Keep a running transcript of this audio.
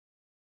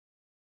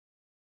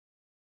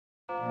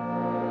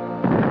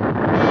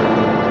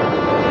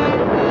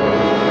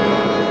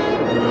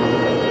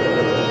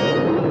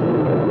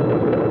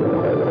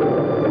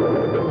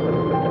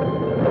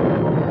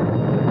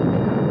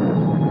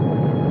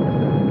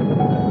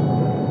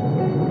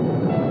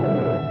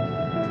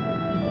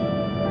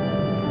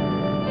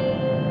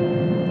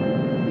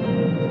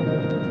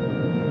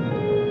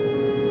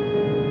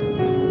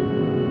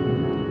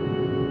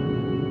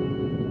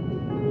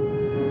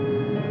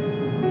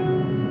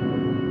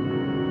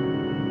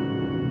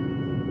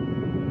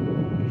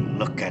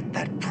Look at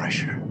that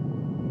pressure.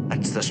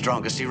 That's the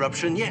strongest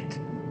eruption yet.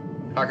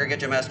 Parker, get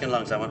your mask and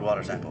lungs. I want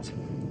water samples.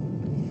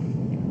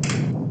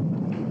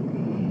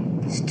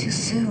 It's too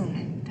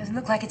soon. Doesn't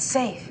look like it's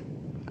safe.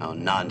 Oh,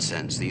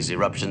 nonsense. These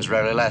eruptions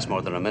rarely last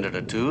more than a minute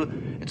or two.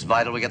 It's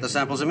vital we get the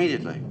samples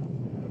immediately.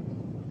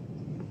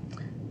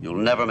 You'll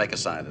never make a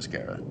scientist,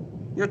 Kara.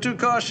 You're too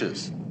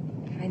cautious.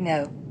 I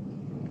know.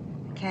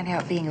 Can't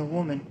help being a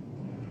woman.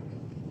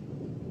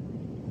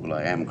 Well,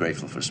 I am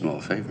grateful for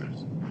small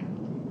favors.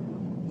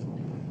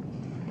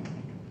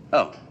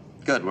 Oh,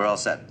 good. We're all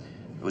set.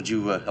 Would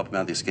you help me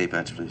out with the escape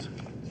hatch, please?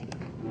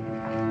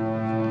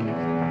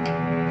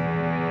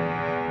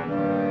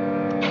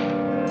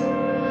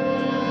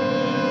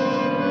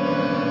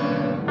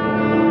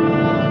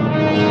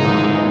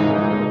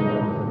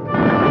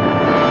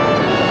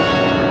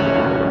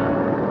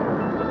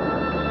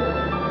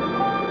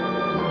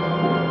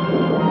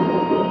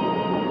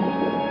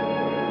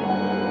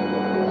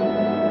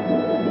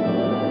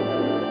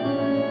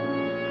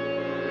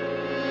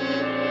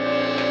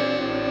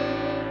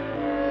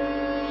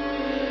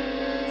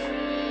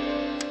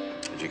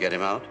 Get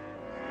him out?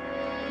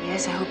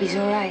 Yes, I hope he's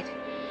all right.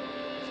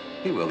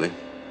 He will be.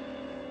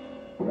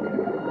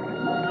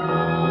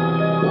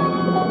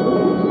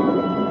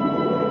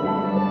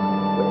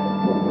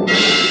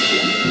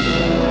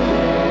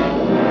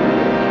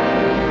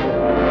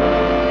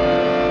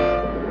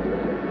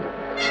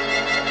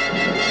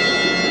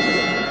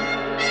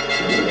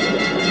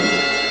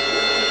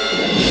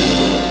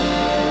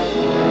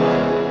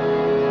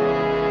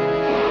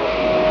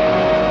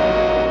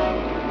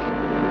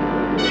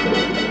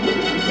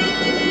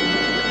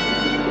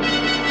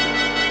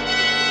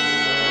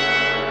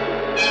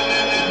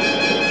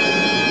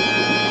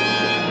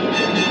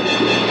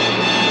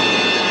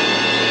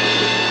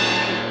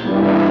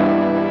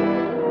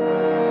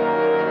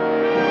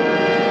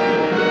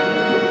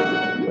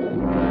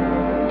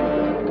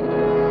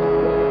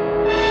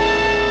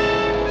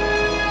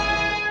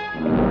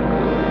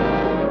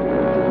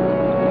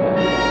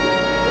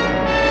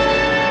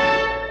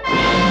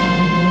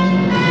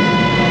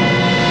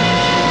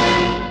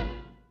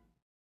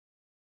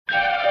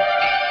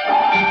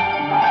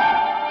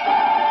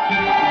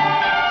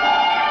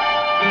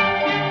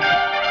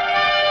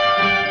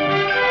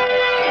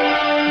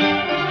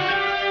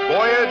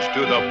 Voyage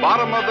to the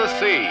Bottom of the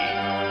Sea,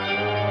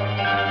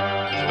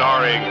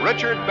 starring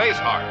Richard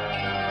Basehart,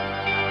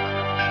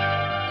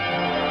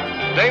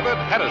 David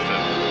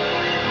Hedison,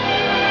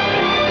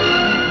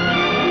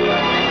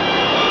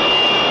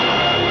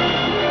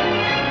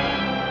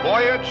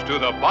 Voyage to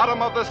the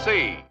Bottom of the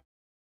Sea.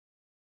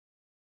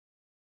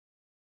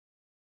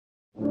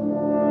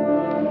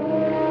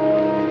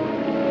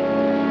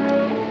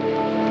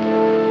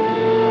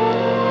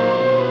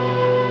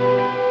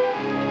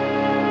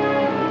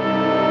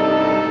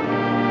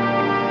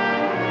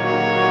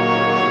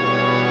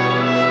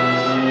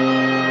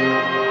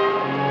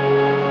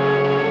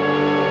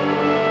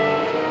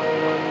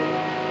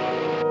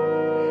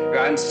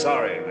 I'm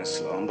sorry, Miss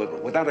Sloan,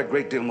 but without a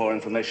great deal more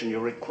information, your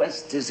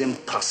request is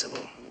impossible.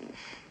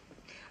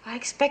 I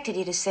expected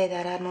you to say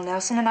that, Admiral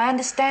Nelson, and I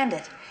understand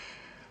it.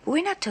 But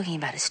we're not talking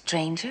about a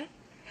stranger.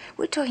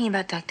 We're talking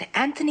about Dr.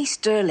 Anthony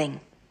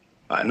Sterling.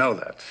 I know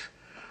that.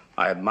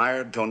 I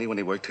admired Tony when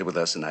he worked here with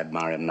us, and I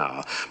admire him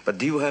now. But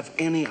do you have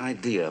any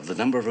idea of the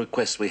number of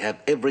requests we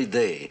have every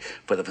day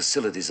for the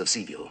facilities of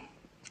Seaview?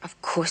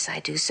 Of course I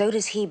do. So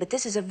does he. But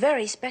this is a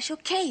very special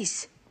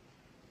case.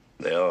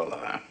 They all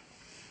are.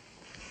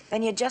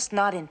 Then you're just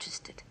not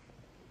interested.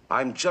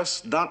 I'm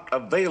just not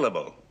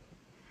available.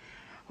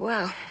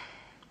 Well,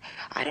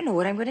 I don't know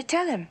what I'm going to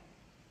tell him.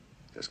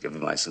 Just give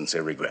him my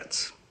sincere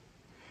regrets.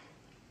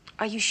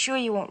 Are you sure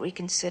you won't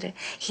reconsider?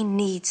 He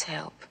needs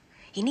help.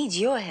 He needs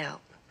your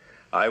help.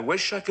 I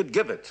wish I could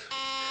give it.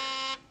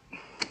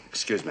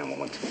 Excuse me a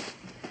moment.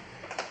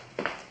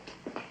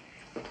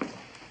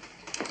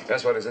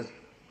 Yes, what is it?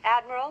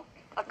 Admiral,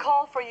 a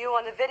call for you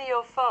on the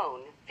video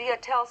phone via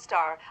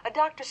Telstar. A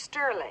Dr.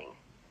 Sterling.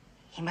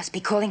 He must be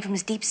calling from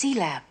his deep sea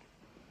lab.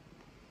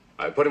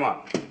 I put him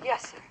on.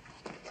 Yes, sir.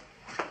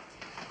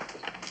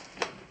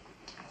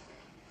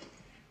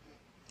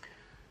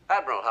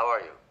 Admiral, how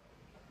are you?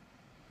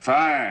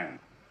 Fine.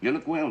 You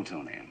look well,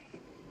 Tony.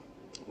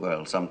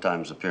 Well,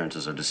 sometimes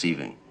appearances are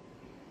deceiving.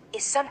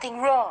 Is something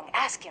wrong?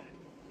 Ask him.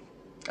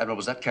 Admiral,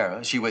 was that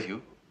Kara? Is she with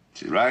you?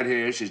 She's right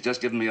here. She's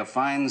just given me a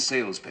fine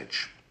sales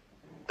pitch.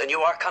 Then you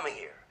are coming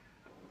here.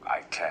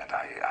 I can't.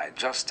 I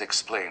just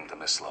explained to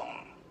Miss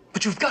Sloan.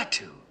 But you've got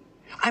to.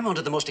 I'm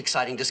onto the most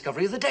exciting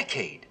discovery of the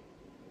decade.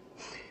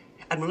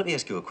 Admiral, let me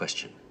ask you a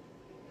question.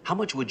 How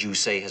much would you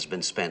say has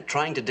been spent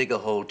trying to dig a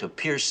hole to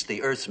pierce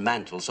the Earth's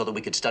mantle so that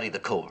we could study the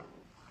core?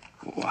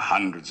 Oh,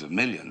 hundreds of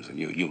millions, and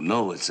you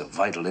know it's of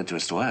vital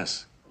interest to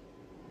us.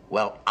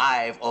 Well,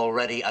 I've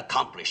already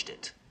accomplished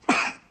it.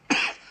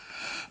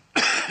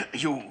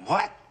 You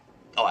what?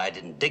 Oh, I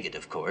didn't dig it,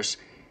 of course,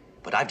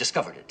 but I've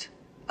discovered it.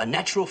 A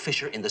natural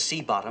fissure in the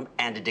sea bottom,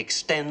 and it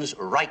extends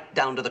right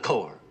down to the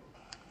core.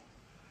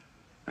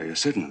 Are you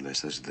certain of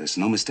this? There's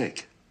no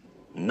mistake.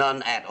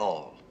 None at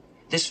all.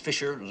 This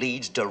fissure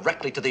leads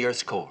directly to the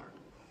Earth's core.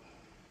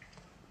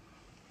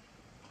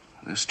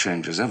 This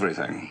changes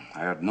everything. I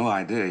had no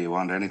idea you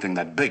wanted anything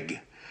that big.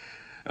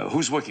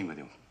 Who's working with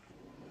you?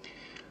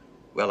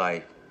 Well,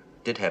 I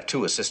did have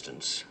two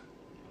assistants.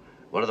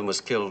 One of them was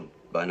killed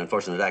by an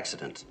unfortunate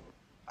accident.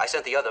 I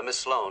sent the other, Miss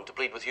Sloan, to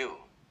plead with you.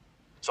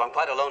 So I'm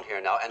quite alone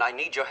here now, and I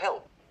need your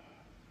help.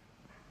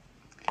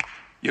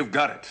 You've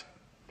got it.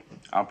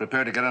 I'll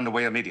prepare to get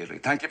underway immediately.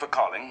 Thank you for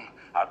calling.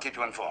 I'll keep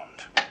you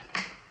informed.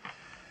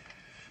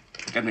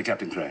 Get me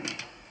Captain Crane.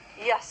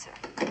 Yes, sir.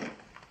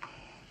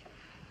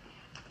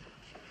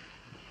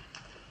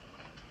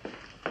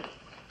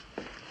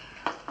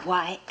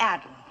 Why,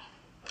 Admiral,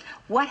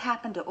 what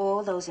happened to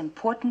all those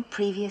important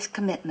previous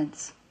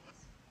commitments?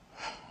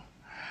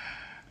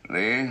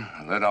 Lee,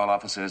 alert all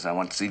officers. I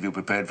want to see you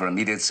prepared for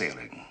immediate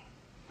sailing.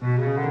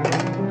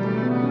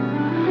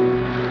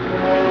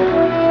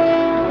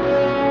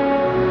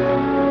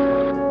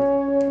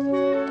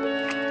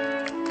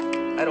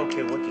 I don't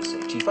care what you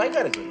say, Chief. I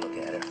got a good look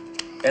at her.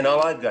 And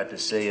all I've got to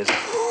say is,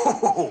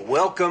 oh,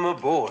 welcome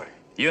aboard.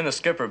 You and the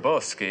skipper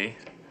both, Ski.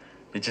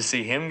 Did you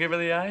see him give her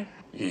the eye?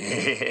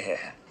 Yeah.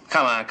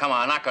 Come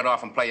on, knock it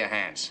off and play your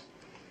hands.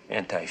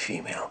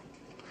 Anti-female.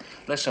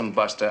 Listen,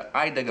 Buster,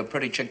 I dig a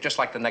pretty chick just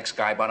like the next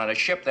guy, but on a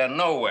ship, they're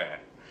nowhere.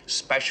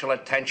 Special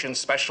attention,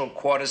 special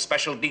quarters,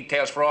 special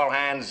details for all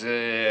hands.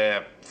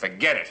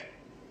 Forget it.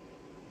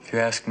 If you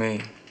ask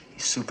me,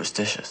 he's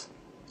superstitious.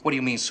 What do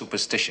you mean,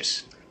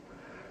 superstitious?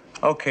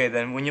 Okay,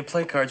 then, when you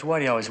play cards, why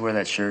do you always wear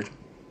that shirt?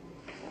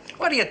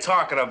 What are you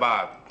talking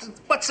about?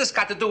 What's this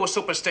got to do with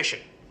superstition?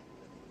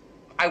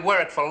 I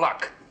wear it for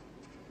luck.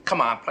 Come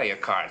on, play your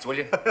cards, will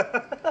you?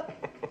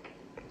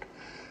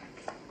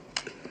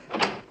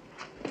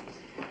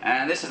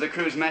 And this is the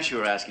crew's mess you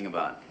were asking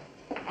about.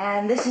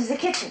 And this is the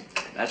kitchen.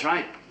 That's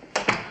right.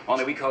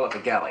 Only we call it the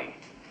galley.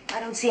 I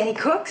don't see any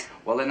cooks.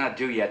 Well, they're not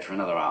due yet for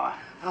another hour.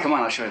 Come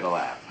on, I'll show you the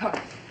lab.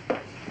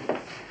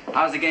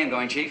 How's the game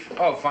going, Chief?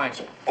 Oh, fine,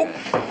 sir.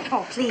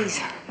 Oh,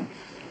 please.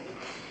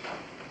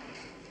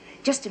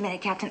 Just a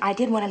minute, Captain. I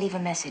did want to leave a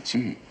message.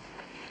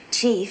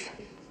 Chief,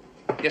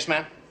 Yes,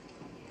 ma'am?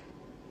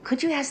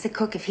 could you ask the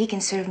cook if he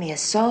can serve me a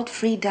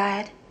salt-free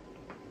diet?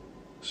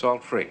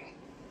 Salt-free.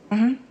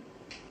 Mm-hmm.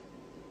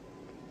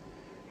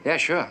 Yeah,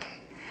 sure.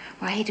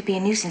 Well, I hate to be a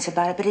nuisance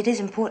about it, but it is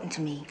important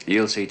to me.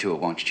 You'll see to it,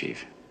 won't you,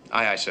 Chief?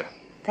 Aye, aye, sir.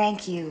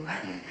 Thank you.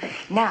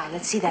 Now,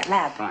 let's see that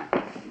lab. Fine.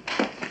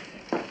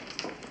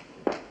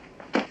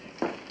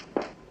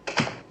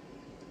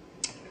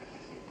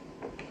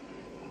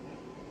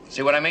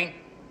 See what I mean?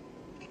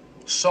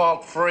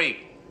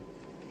 Salt-free.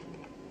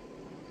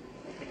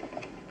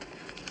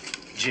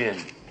 Gin.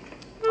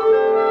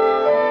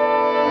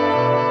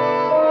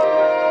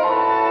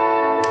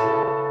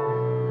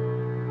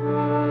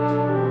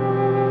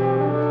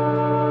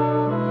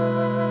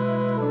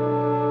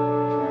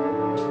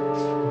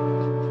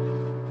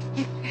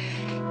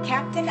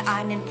 Captain,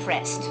 I'm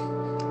impressed.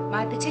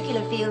 My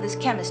particular field is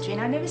chemistry,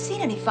 and I've never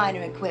seen any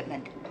finer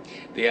equipment.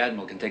 The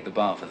Admiral can take the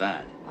bar for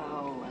that.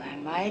 Oh, well, I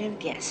might have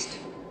guessed.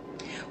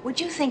 Would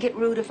you think it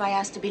rude if I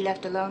asked to be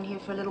left alone here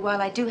for a little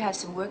while? I do have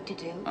some work to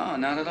do. Oh,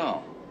 not at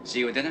all. See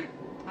you at dinner?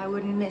 I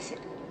wouldn't miss it.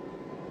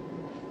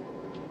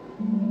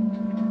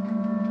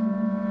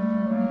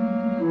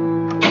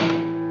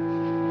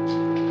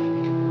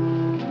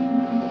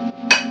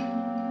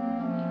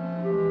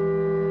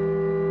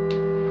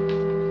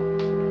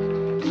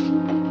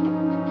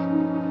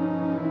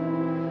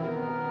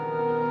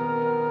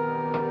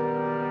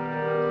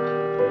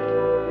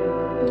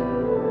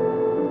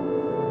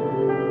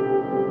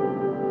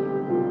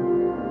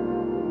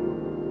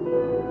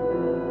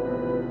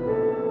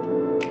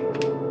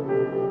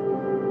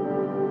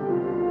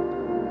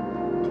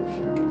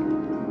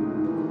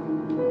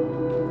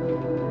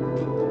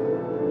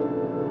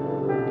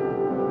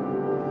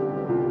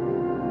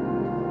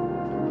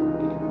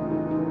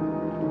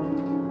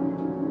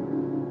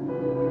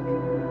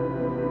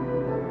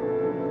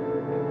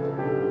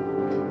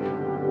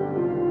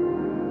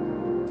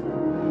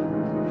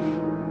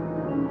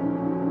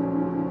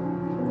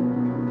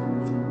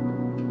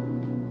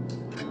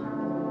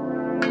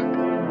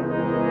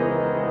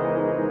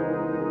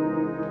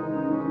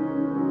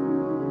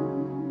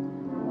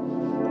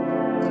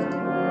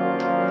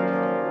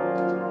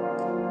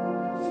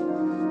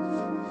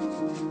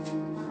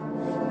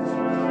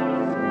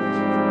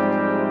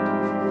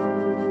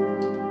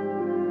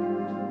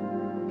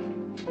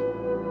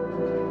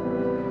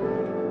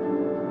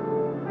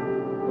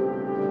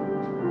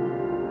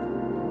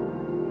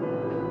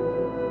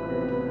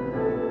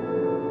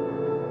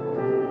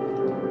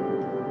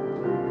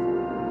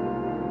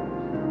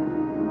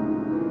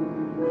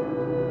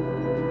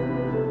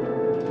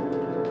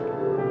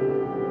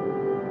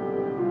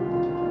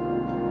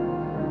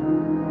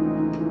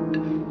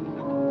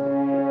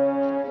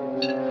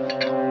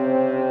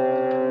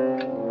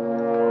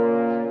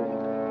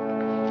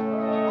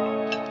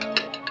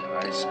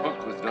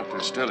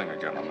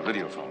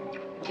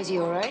 Is he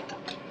all right?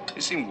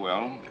 He seemed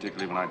well,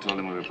 particularly when I told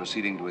him we were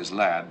proceeding to his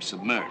lab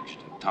submerged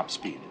at top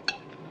speed.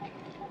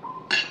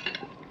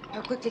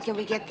 How quickly can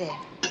we get there?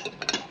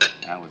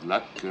 Now, with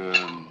luck,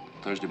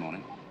 Thursday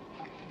morning.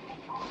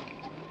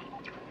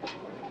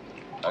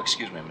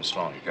 Excuse me, Miss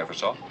Sloan, you care for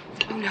salt?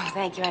 Oh, no,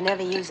 thank you. I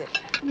never use it.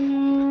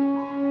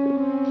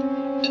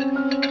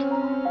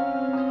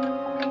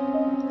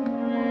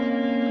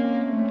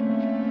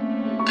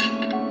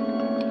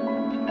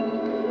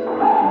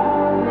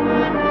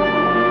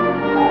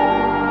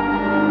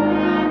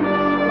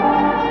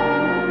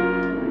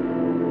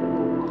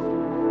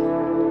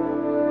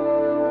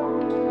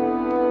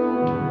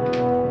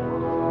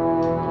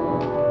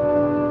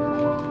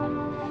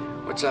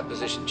 What's that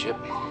position, Chip?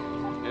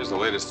 Here's the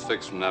latest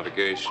fix from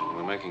navigation.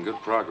 We're making good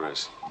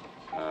progress,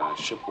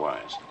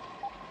 ship-wise.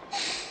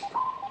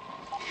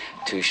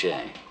 Touche.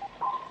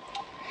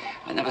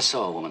 I never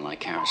saw a woman like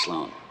Kara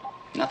Sloan.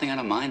 Nothing on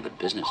her mind but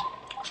business.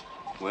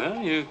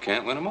 Well, you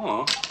can't win them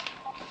all.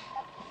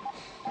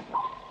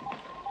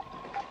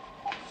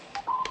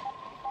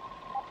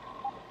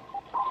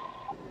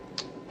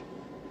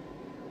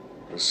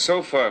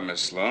 So far,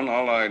 Miss Sloan,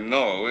 all I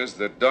know is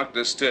that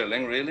Dr.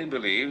 Sterling really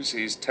believes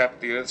he's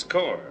tapped the Earth's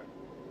core.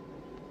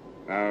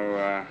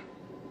 Now,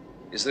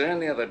 is there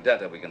any other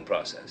data we can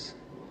process?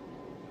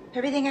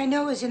 Everything I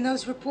know is in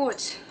those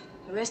reports.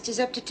 The rest is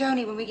up to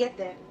Tony when we get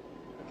there.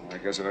 I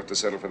guess I'll have to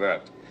settle for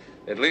that.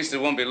 At least it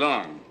won't be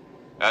long.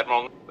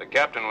 Admiral, the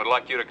captain would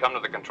like you to come to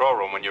the control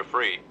room when you're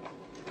free.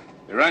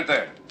 Be right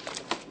there.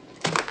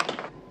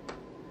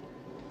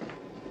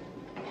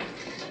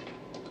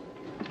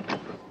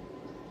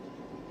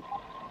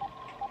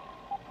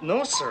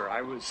 No, sir.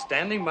 I was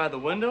standing by the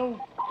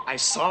window. I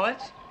saw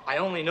it. I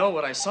only know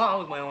what I saw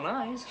with my own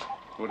eyes.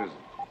 What is it?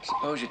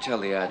 Suppose you tell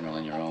the Admiral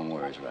in your own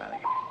words, Riley.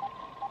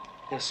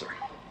 Yes, sir.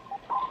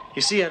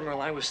 You see, Admiral,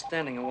 I was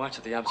standing and watch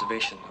at the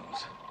observation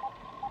nose.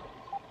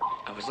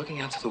 I was looking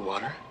out to the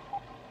water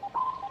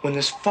when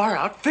this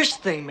far-out fish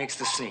thing makes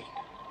the scene.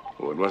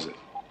 What was it?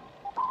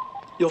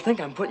 You'll think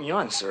I'm putting you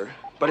on, sir,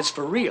 but it's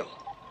for real.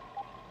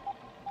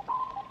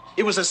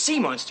 It was a sea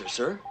monster,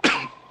 sir.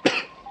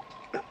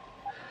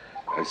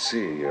 I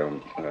see.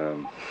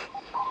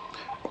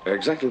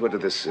 Exactly what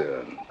did this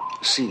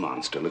sea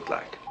monster look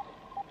like?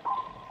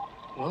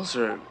 Well,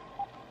 sir,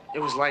 it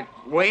was like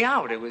way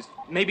out. It was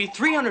maybe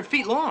 300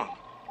 feet long.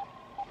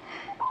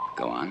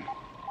 Go on.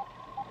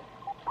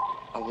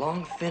 A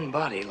long, thin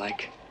body,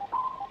 like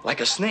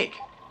a snake.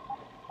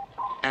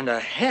 And a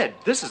head.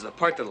 This is the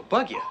part that'll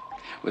bug you.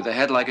 With a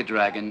head like a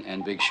dragon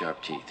and big,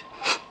 sharp teeth.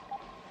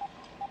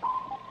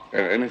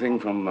 Anything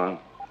from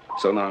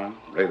sonar,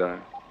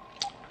 radar?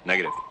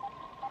 Negative.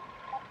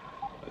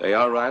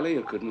 A.R. Riley,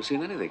 you couldn't have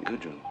seen anything,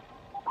 could you?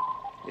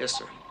 Yes,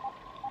 sir.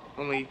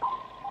 Only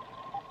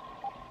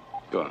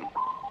Go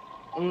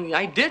on.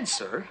 I did,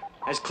 sir.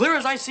 As clear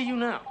as I see you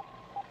now.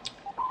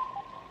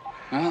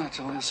 Well, that's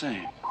all they'll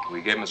say.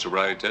 We gave him a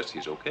sobriety test.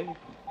 He's okay.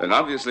 And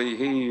obviously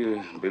he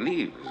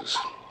believes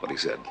what he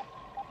said.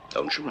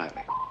 Don't you,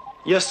 Riley?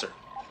 Yes, sir.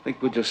 I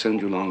think we'll just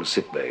send you along to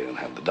sick bay and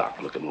have the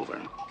doc look him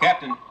over.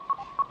 Captain,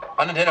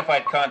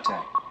 unidentified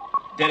contact.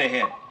 Dead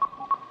ahead.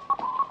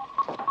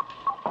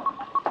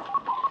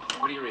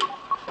 What do you read?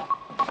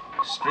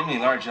 Extremely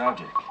large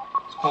object.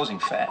 It's closing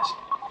fast.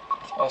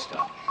 All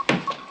stop.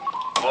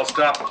 All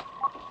stop.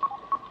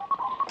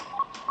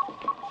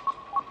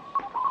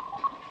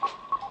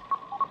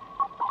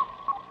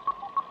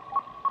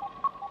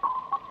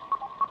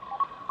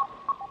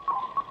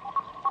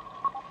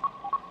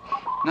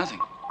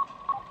 Nothing.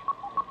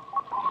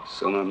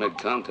 Sonar made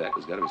contact.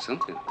 There's got to be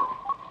something out there.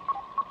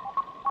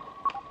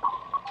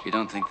 You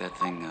don't think that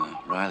thing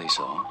Riley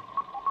saw?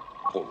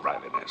 Oh,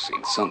 Riley may have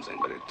seen something,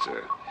 but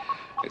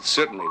it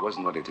certainly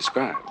wasn't what he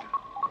described.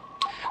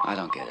 I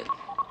don't get it.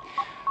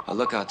 A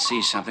lookout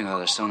sees something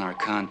without a sonar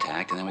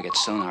contact, and then we get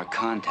sonar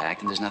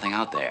contact, and there's nothing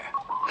out there.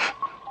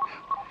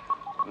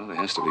 Well, there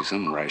has to be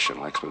some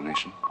rational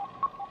explanation.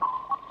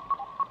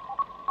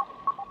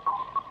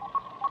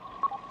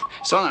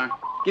 Sonar,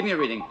 give me a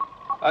reading.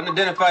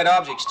 Unidentified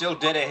object still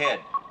dead ahead.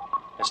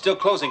 And still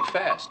closing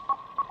fast.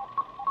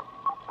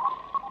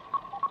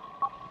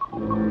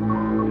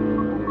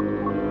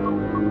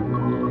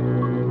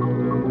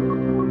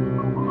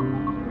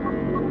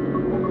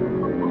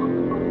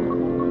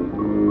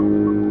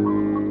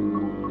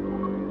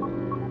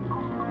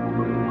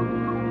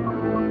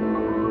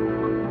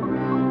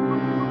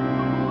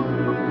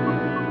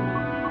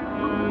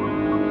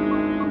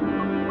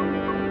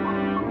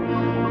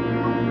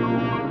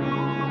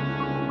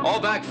 All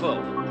back full.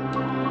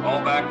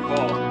 All back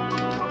full.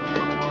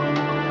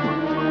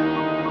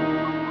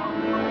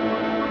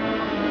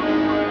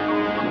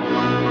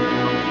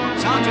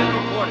 Sound jet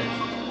reported.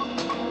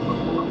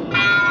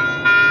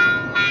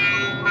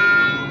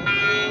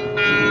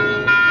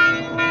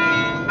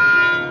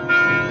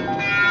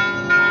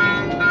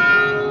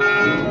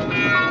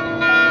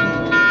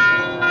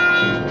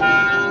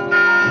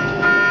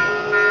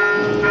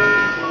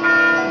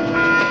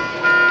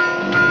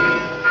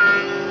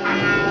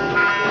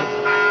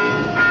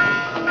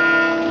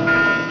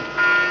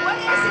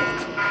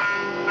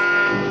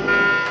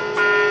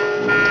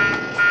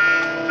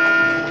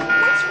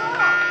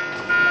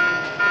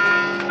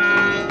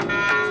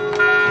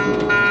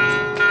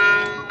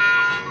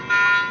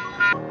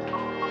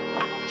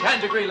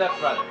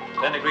 left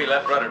rudder. 10-degree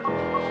left rudder.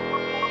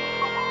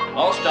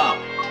 All stop.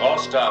 All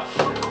stop.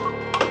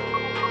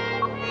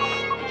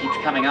 He keeps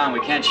coming on. We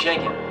can't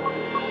shake him.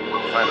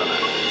 Fine on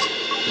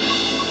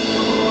that.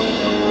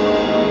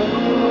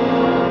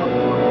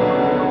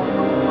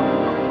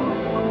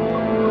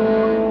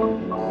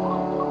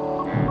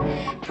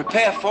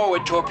 Prepare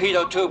forward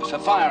torpedo tubes for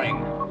firing.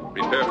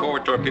 Prepare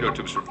forward torpedo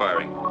tubes for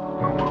firing.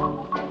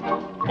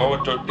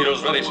 Forward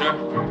torpedoes ready, sir.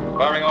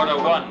 Firing order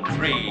 1,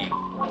 3,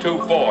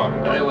 2, 4.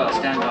 Very well.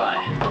 Stand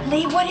by.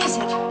 Lee, what is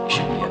it? You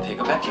shouldn't be up here.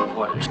 Go back to your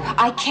quarters.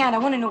 I can't. I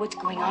want to know what's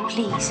going on,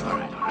 please. All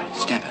right.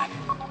 Stand back.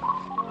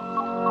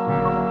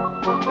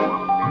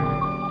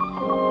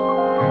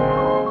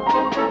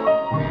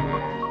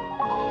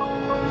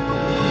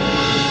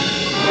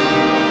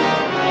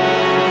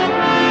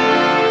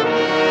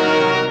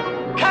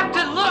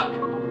 Captain,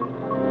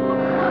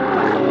 look!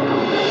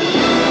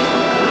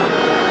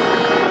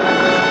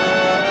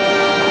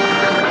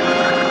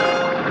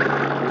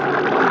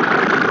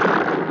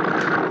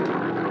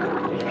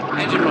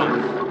 Engine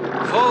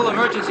room. Full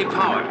emergency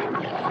power.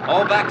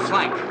 All back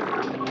flank.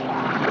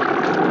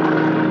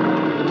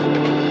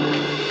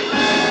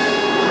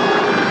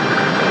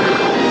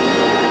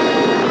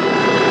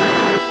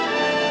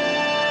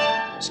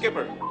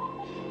 Skipper,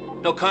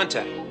 no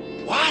contact.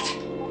 What?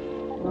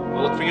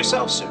 Well, look for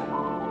yourself, sir.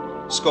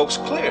 Scope's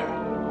clear.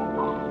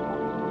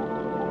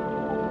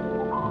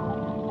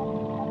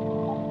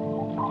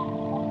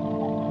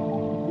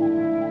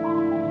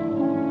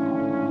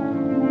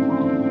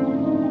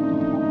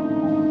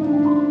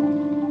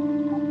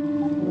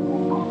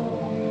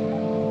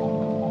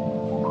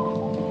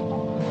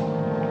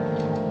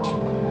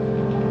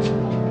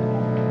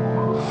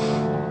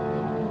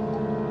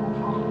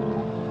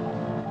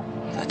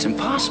 That's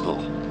impossible.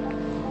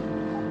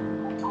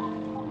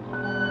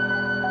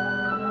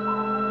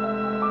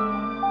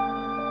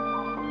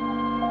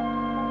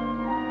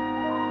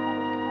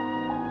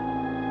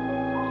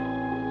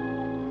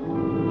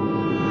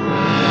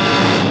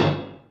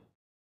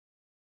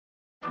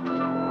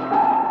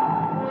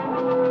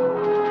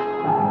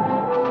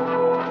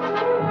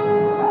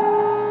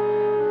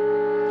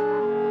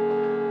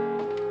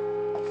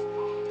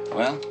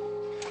 Well,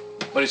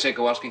 What do you say,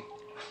 Kowalski?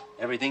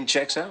 Everything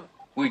checks out.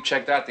 We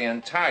checked out the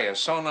entire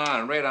sonar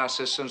and radar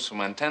systems from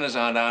antennas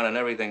on down, and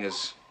everything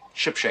is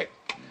shipshape.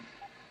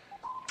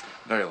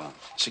 very well.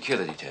 Secure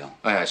the detail.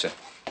 Aye, aye, sir.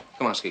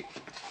 Come on, Skeet.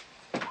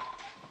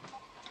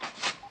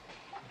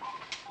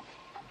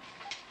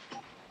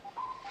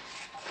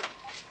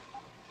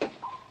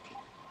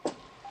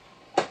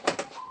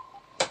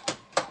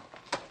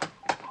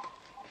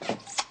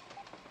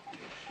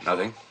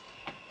 Nothing?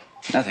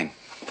 Nothing.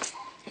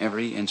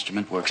 Every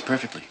instrument works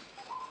perfectly.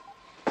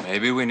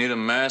 Maybe we need a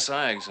mass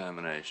eye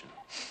examination.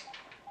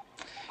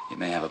 You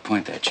may have a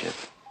point there, Chip.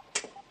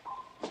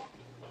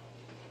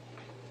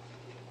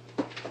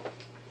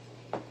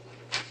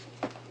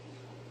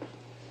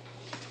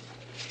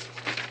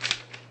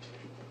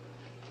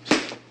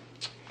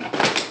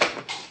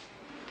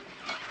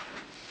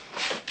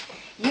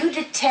 You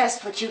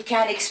detest what you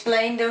can't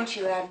explain, don't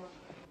you, Admiral?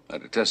 I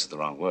detest is the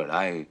wrong word.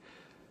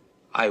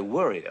 I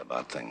worry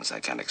about things I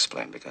can't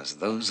explain because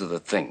those are the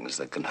things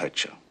that can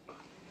hurt you.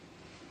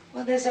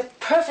 Well, there's a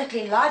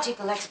perfectly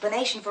logical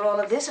explanation for all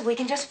of this if we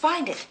can just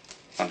find it.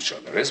 I'm sure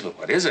there is, but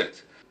what is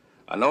it?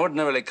 An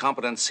ordinarily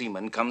competent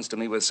seaman comes to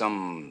me with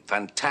some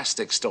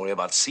fantastic story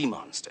about sea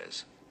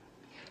monsters.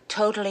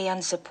 Totally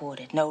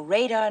unsupported. No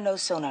radar, no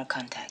sonar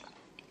contact.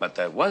 But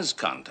there was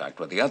contact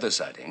with the other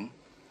sighting,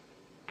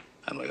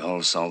 and we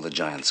all saw the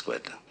giant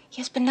squid.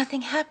 Yes, but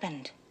nothing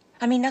happened.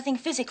 I mean, nothing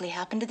physically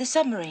happened to the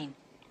submarine.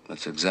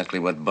 That's exactly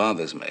what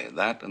bothers me.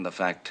 That and the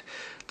fact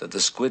that the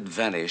squid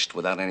vanished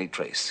without any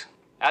trace.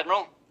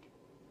 Admiral,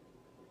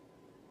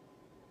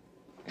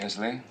 Yes,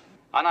 Lee?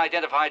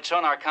 unidentified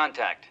sonar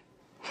contact.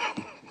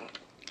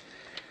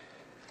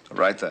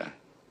 Right there.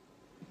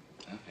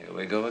 Here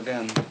we go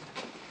again.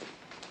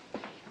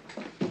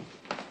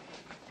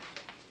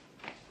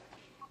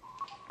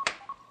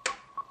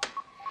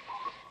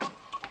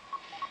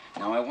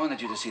 Now, I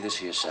wanted you to see this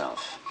for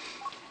yourself.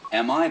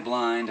 Am I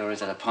blind, or is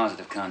that a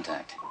positive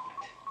contact?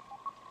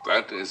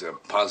 That is a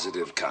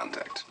positive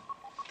contact.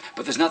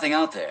 But there's nothing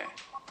out there.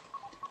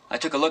 I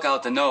took a look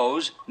out the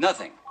nose,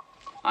 nothing.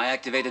 I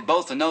activated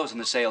both the nose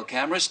and the sail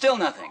camera, still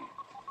nothing.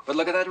 But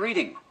look at that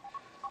reading.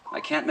 I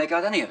can't make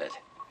out any of it.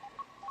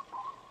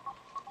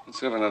 Let's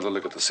have another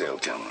look at the sail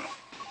camera.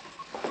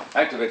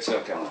 Activate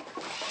sail camera.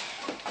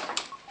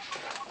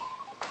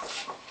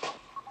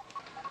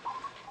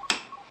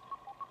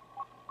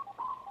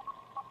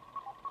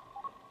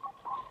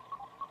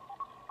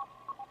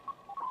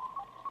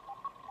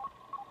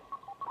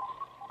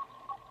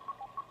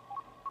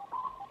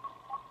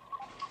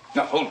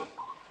 Now, hold it.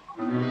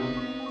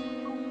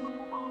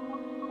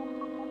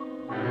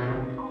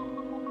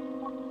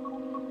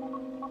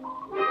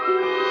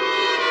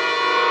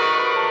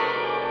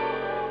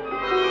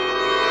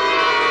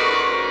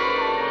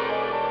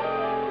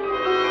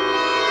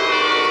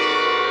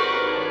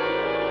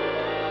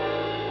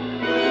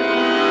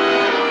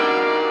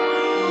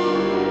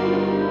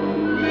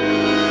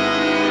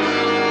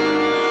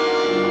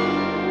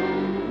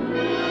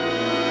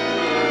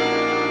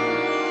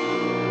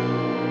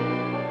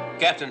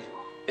 Captain,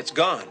 it's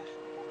gone.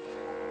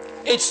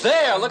 It's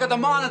there. Look at the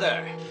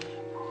monitor.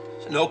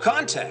 No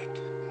contact.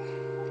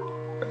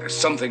 But there's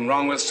something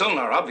wrong with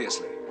sonar,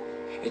 obviously.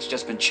 It's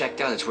just been checked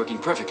out. It's working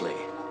perfectly.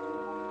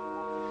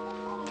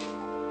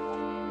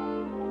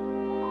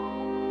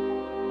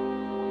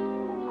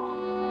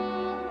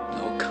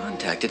 No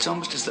contact. It's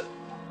almost as though...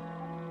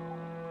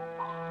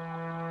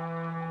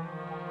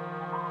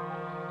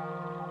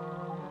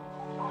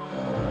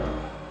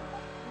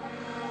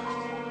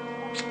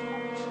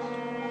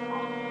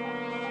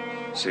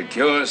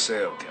 Secure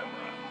sail camera.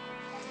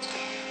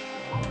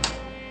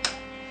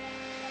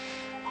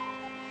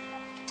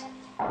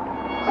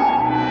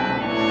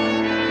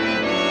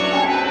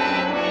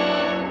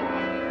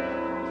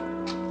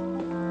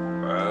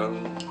 Well,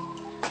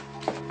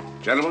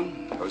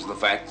 gentlemen, those are the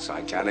facts.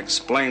 I can't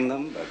explain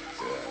them, but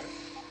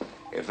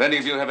if any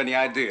of you have any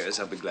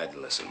ideas, I'll be glad to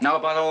listen. Now,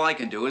 about all I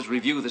can do is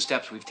review the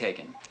steps we've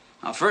taken.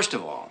 Now, first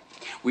of all,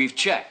 we've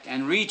checked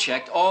and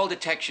rechecked all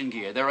detection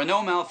gear. There are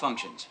no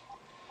malfunctions.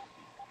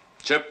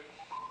 Chip,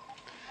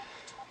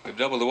 we've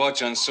doubled the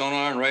watch on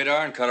sonar and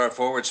radar and cut our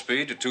forward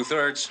speed to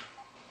 2/3.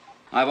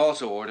 I've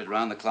also ordered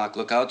round-the-clock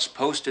lookouts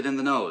posted in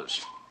the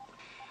nose.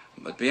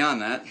 But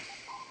beyond that,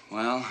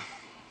 well,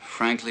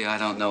 frankly, I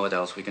don't know what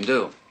else we can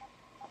do.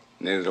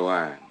 Neither do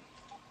I.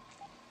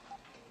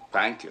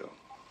 Thank you.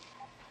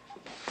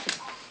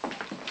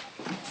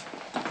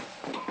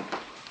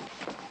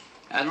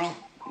 Admiral?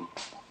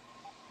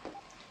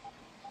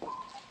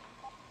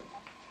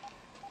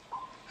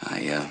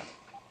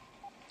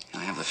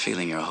 I have the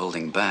feeling you're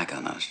holding back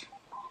on us.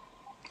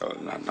 Oh,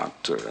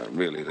 not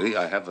really, Lee.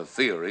 I have a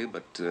theory,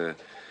 but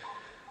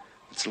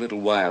it's a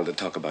little wild to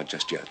talk about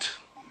just yet.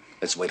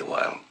 Let's wait a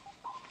while.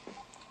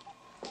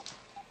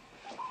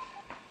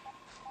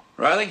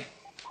 Riley?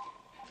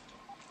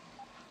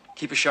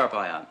 Keep a sharp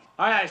eye on.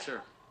 Aye, aye,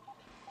 sir.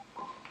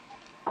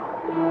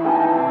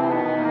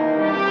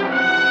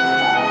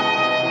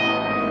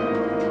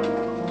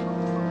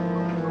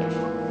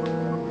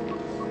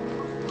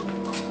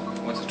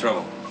 What's the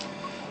trouble?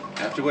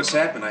 After what's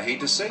happened, I hate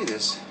to say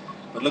this,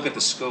 but look at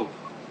the scope.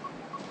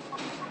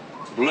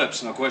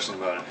 Blips, no question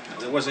about it.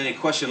 There wasn't any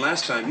question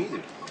last time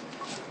either.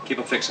 Keep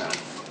a fix on it.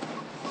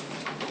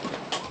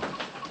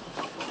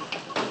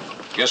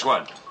 Guess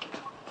what?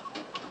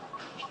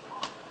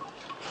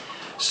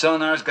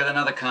 Sonar's got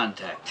another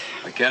contact.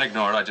 I can't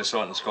ignore it. I just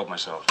saw it in the scope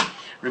myself.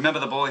 Remember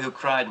the boy who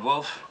cried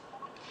wolf?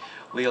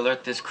 We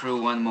alert this crew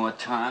one more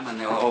time, and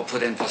they'll all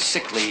put in for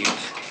sick leave.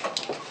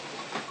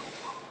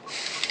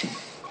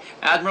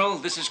 Admiral,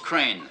 this is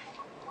Crane.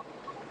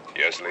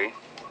 Yes, Lee?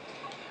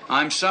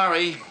 I'm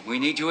sorry. We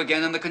need you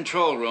again in the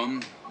control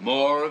room.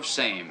 More of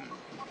same.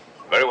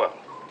 Very well.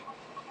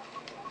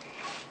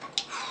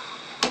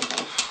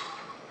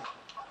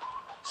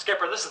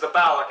 Skipper, this is the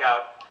bow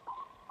lookout.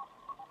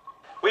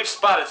 We've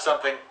spotted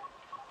something.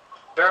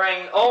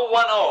 Bearing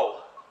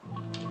 010.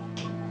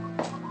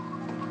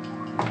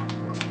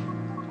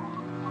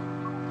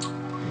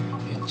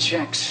 It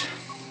checks.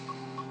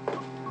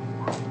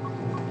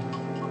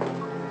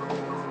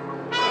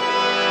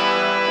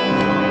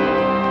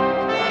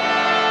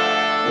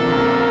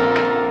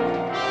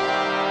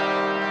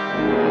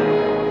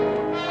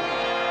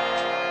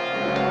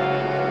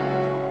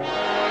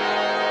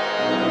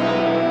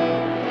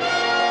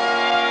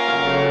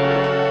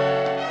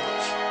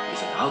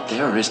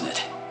 There, isn't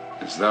it?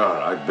 It's there, all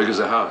right. Big as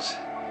a house.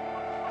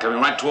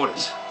 Coming right toward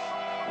us.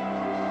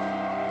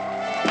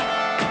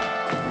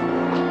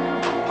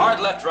 Hard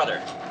left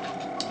rudder.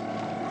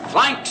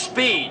 Flank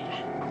speed.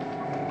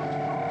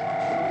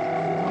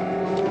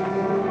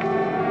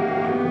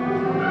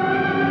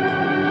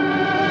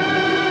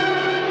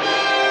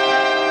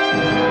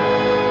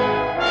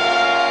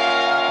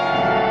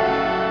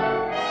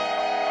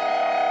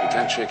 You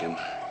can't shake him.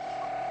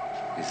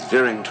 He's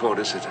veering toward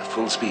us at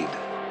full speed.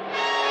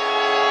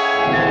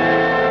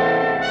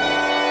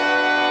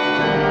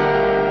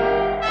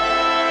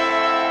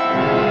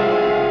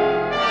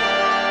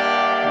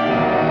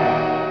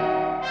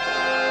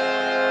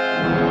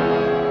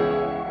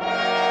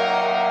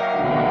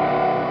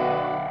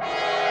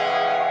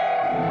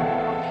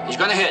 He's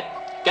gonna hit.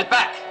 Get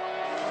back.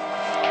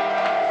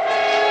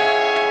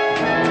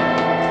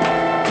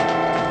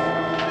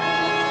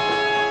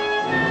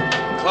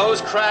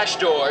 Close crash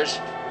doors.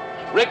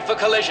 Rig for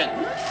collision.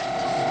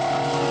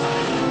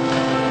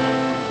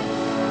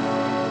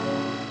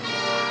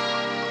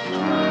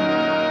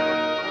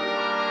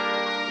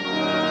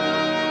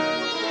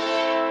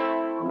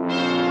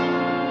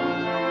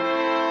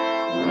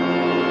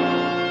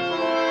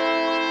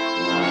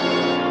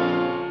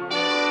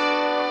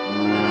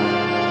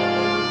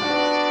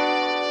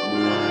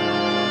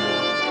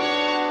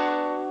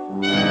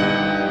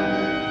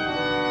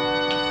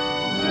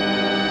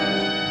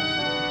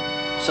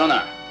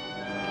 Sonar.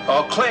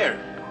 All clear.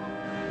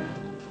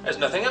 There's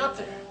nothing out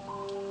there.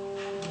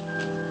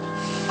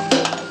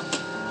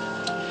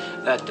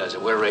 That does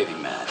it. We're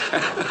raving mad.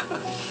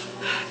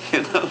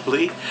 You know,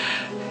 Lee,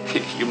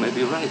 you may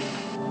be right.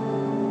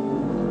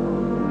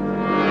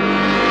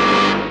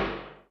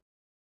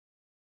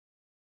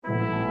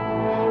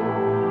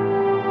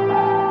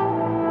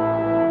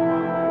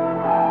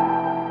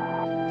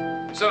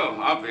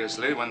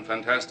 Obviously, when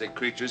fantastic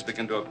creatures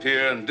begin to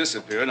appear and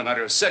disappear in a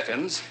matter of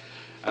seconds,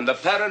 and the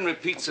pattern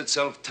repeats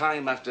itself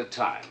time after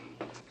time,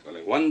 there's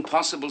only one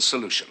possible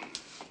solution.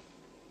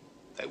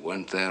 They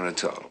weren't there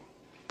at all.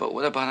 But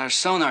what about our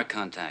sonar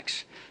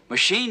contacts?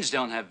 Machines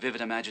don't have vivid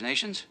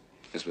imaginations.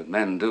 It's what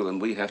men do, and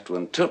we have to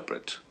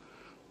interpret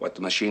what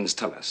the machines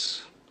tell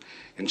us.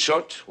 In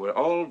short, we're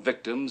all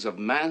victims of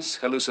mass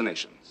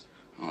hallucinations.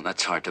 Oh,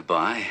 that's hard to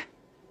buy.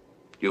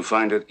 You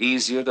find it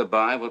easier to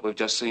buy what we've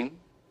just seen?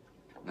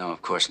 No,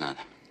 of course not.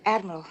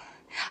 Admiral,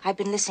 I've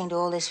been listening to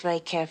all this very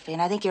carefully,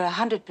 and I think you're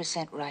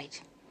 100%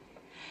 right.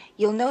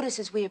 You'll notice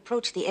as we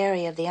approach the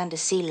area of the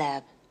undersea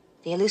lab,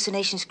 the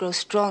hallucinations grow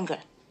stronger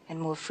and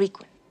more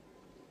frequent.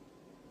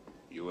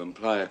 You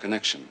imply a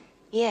connection.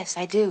 Yes,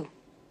 I do.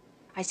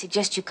 I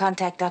suggest you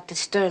contact Dr.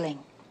 Sterling.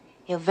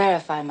 He'll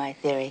verify my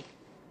theory.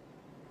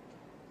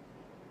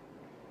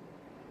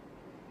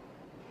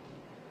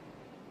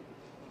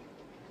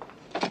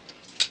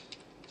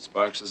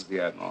 Sparks, this is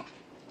the Admiral.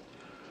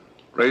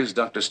 Raise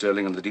Dr.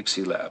 Sterling in the deep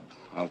sea lab.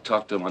 I'll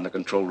talk to him on the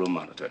control room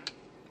monitor.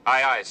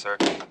 Aye, aye, sir.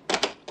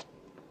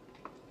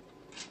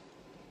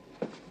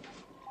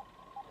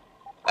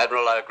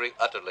 Admiral, I agree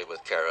utterly with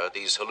Kara.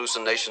 These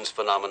hallucinations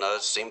phenomena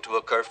seem to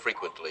occur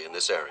frequently in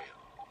this area.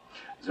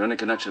 Is there any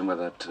connection with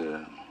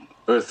that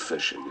earth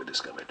fissure you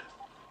discovered?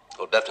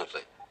 Oh,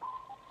 definitely.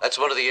 That's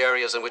one of the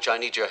areas in which I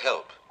need your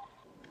help.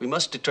 We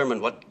must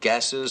determine what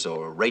gases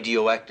or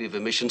radioactive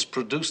emissions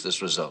produce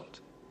this result.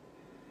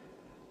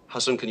 How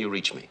soon can you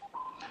reach me?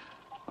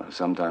 Well,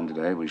 sometime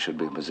today we should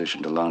be in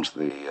position to launch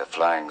the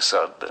flying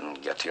sub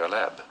and get to your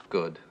lab.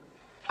 Good.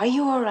 Are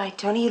you all right,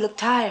 Tony? You look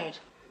tired.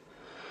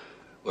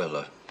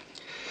 Well,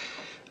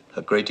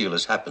 a great deal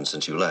has happened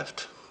since you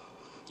left.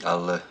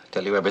 I'll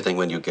tell you everything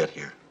when you get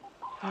here.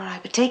 All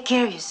right, but take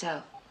care of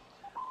yourself.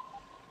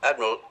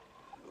 Admiral,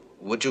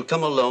 would you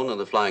come alone on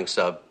the flying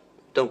sub?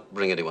 Don't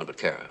bring anyone but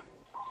Kara.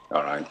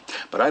 All right.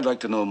 But I'd like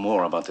to know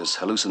more about this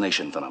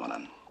hallucination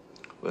phenomenon.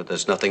 Well,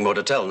 there's nothing more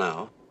to tell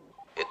now.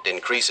 It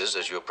increases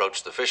as you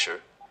approach the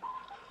fissure.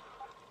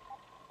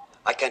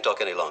 I can't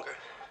talk any longer.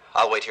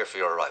 I'll wait here for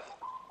your arrival.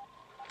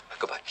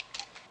 Goodbye.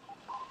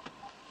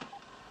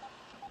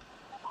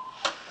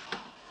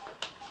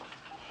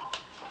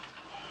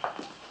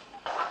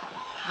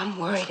 I'm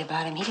worried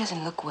about him. He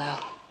doesn't look well.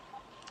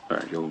 All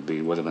right, you'll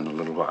be with him in a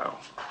little while.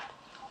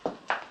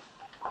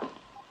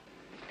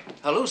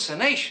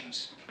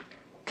 Hallucinations?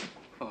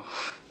 Oh.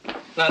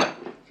 Now,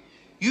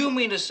 you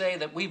mean to say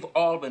that we've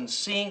all been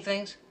seeing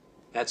things?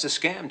 That's a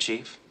scam,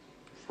 Chief.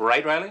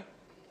 Right, Riley?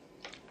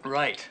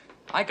 Right.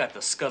 I got the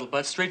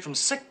scuttlebutt straight from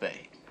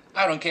sickbay.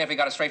 I don't care if he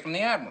got it straight from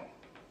the Admiral.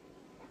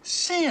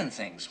 Seeing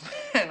things,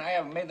 man, I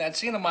haven't made that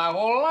scene in my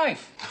whole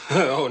life.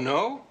 Oh,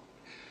 no?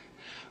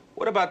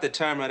 What about the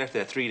time right after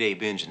that 3-day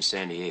binge in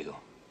San Diego?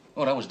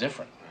 Oh, that was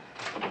different.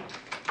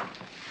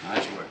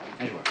 How'd you work?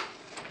 How'd you work?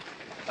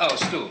 Oh,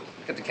 Stu,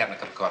 get the captain a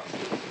cup of coffee.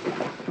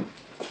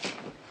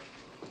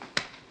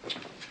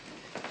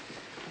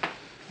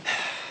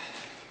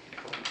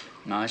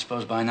 Now, I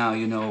suppose by now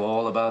you know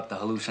all about the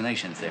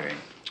hallucination theory.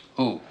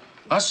 Who?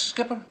 Us,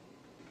 Skipper?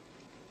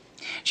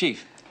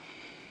 Chief,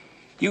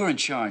 you were in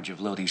charge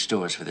of loading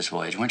stores for this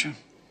voyage, weren't you?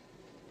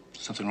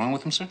 Something wrong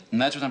with them, sir?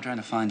 And that's what I'm trying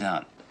to find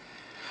out.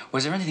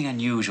 Was there anything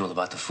unusual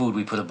about the food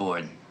we put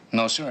aboard?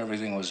 No, sir.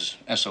 Everything was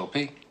SOP.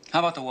 How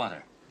about the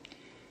water?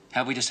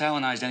 Have we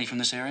desalinized any from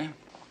this area?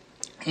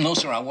 No,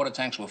 sir. Our water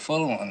tanks were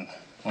full, and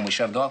when we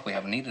shoved off, we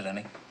haven't needed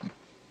any.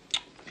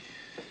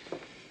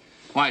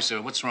 Why,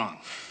 sir? What's wrong?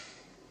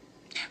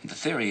 The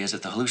theory is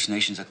that the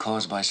hallucinations are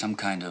caused by some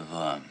kind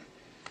of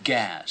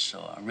gas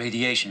or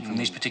radiation from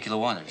these particular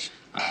waters.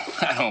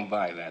 I don't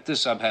buy that.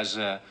 This sub has,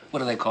 what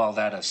do they call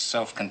that? A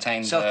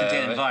self-contained...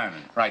 Self-contained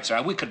environment. Right,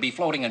 sir. We could be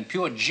floating in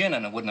pure gin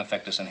and it wouldn't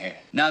affect us in here.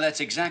 Now,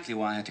 that's exactly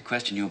why I had to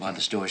question you about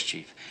the stores,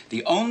 Chief.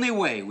 The only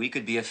way we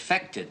could be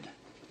affected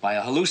by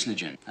a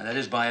hallucinogen, and that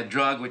is by a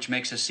drug which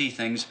makes us see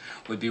things,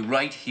 would be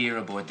right here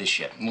aboard this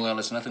ship. Well,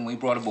 it's nothing we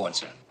brought aboard,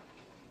 sir.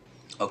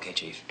 Okay,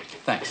 Chief.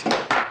 Thanks.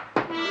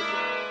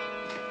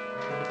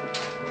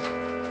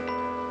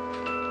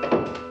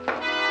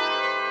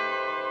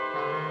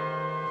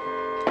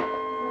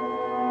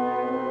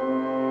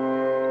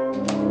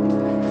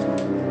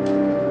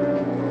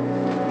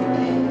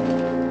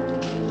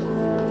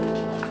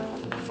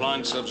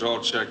 Flying sub's all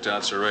checked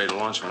out, so ready to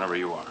launch whenever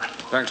you are.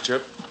 Thanks,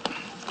 Chip.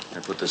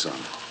 Here, put this on.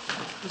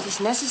 Is this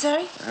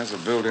necessary? It has a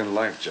built-in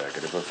life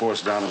jacket. If we're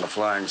forced down in the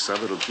flying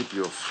sub, it'll keep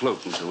you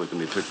afloat until we can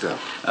be picked up.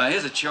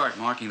 Here's a chart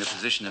marking the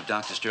position of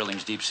Dr.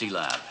 Sterling's deep sea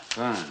lab.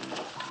 Fine.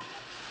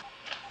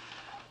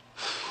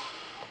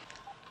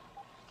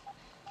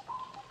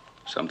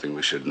 Something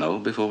we should know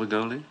before we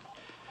go, Lee?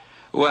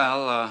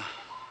 Well,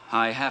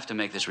 I have to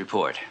make this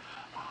report.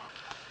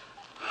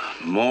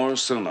 More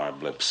sonar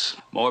blips.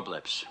 More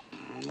blips.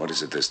 What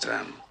is it this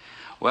time?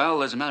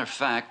 Well, as a matter of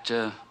fact,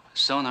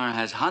 sonar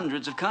has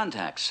hundreds of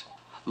contacts.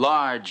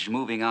 Large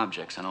moving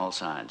objects on all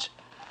sides.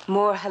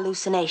 More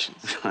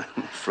hallucinations. I'm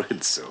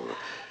afraid so.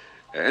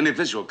 Any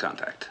visual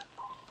contact?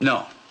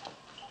 No.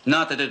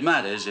 Not that it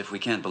matters if we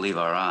can't believe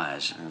our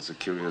eyes. It's a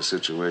curious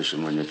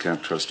situation when you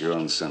can't trust your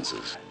own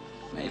senses.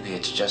 Maybe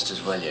it's just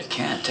as well you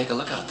can't. Take a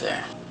look out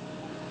there.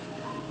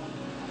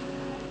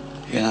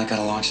 You're not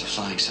going to launch the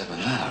Flying 7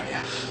 with that, are you?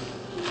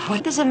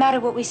 What does it matter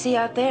what we see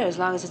out there as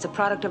long as it's a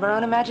product of our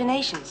own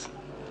imaginations?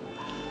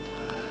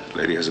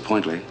 Lady has a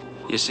point, Lee.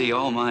 You see,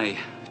 all my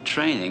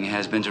training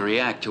has been to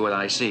react to what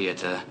I see.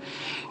 It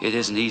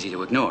isn't easy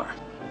to ignore.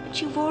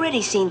 But you've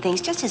already seen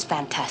things just as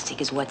fantastic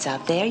as what's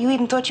out there. You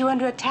even thought you were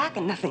under attack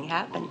and nothing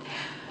happened.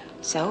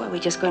 So, are we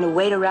just going to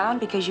wait around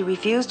because you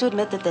refuse to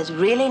admit that there's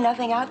really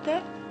nothing out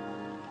there?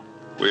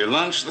 We'll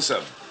launch the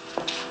sub.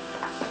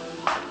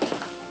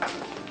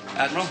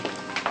 Admiral,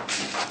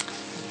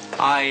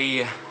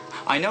 I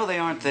know they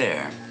aren't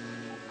there,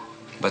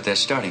 but they're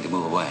starting to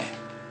move away.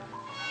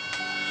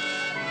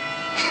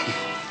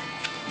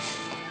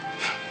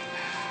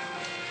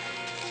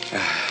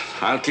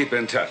 I'll keep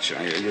in touch.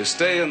 You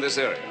stay in this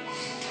area.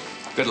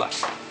 Good luck.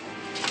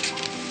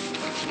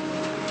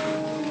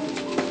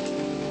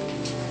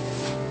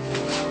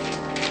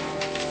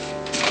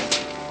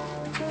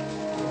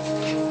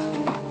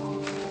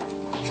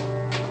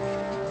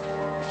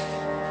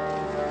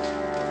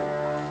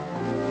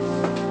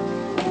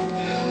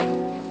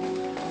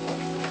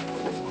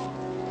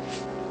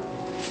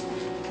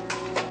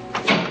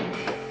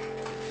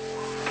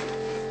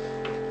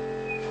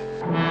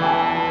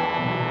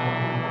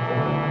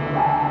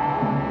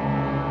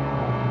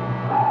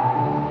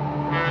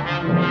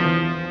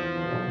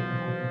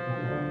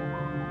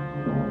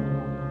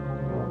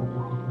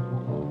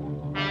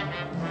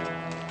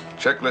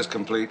 Checklist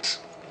complete.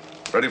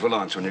 Ready for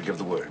launch when you give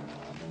the word.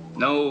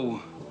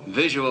 No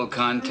visual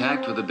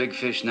contact with the big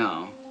fish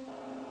now.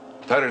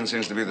 Pattern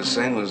seems to be the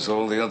same as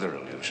all the other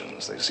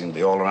illusions. They seem to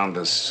be all around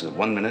us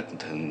 1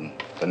 minute, and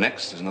the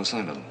next, there's no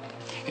sign of them.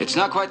 It's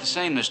not quite the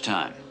same this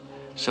time.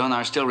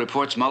 Sonar still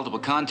reports multiple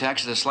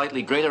contacts at a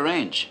slightly greater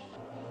range.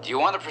 Do you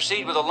want to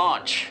proceed with the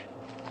launch?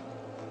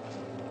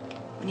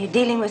 When you're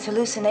dealing with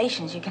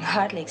hallucinations, you can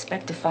hardly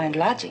expect to find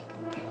logic.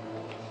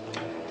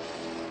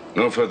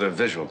 No further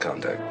visual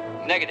contact.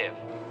 Negative.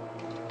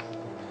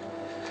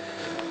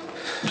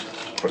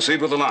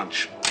 Proceed with the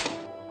launch.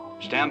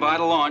 Stand by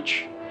to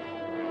launch.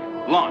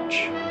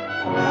 Launch.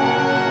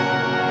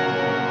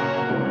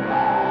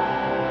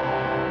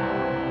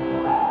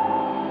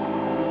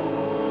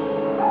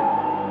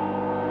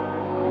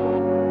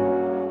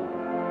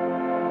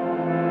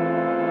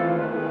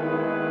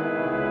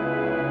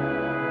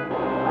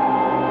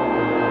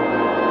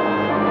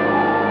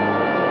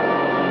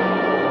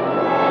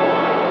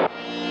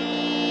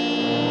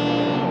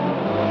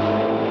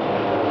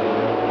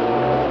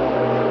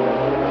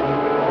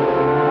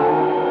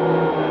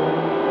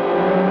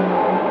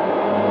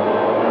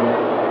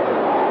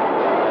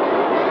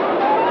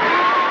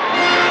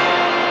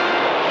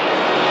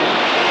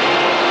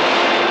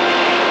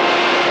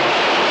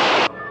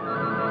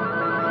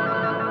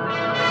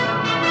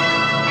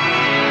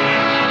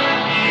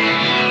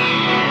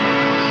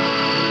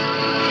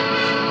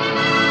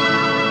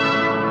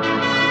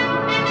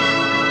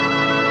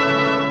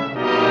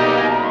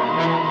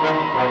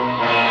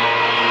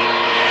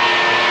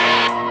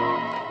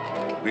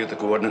 Be at the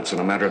coordinates in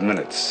a matter of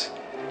minutes.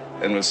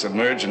 Then we'll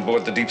submerge and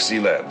board the deep sea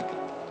lab.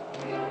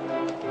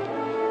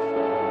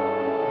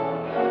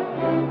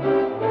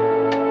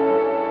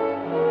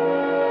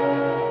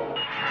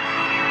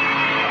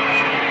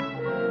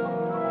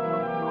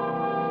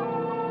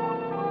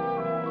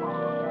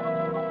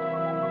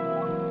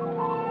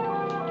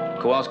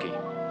 Kowalski,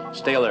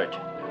 stay alert.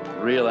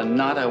 Real or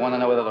not, I want to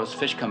know whether those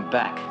fish come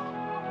back.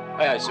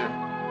 Aye, aye,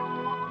 sir.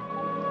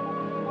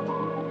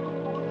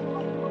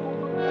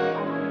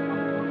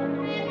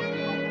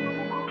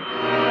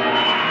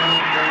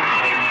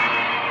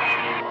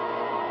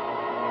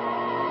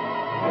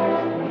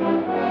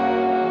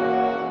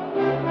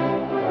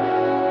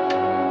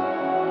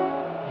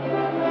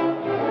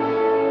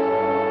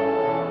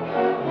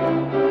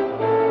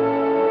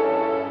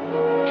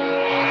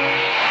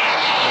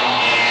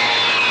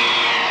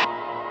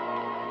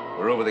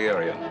 We're over the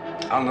area.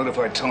 I'll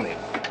notify Tony.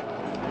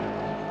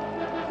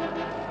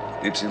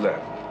 Deep sea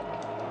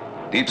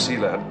lab. Deep sea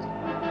lab.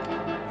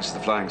 This is the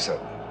Flying 7.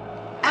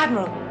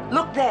 Admiral,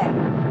 look there.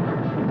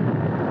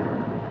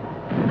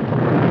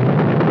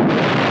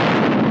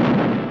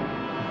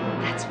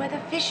 That's where the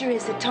fissure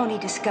is that Tony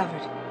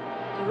discovered.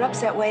 It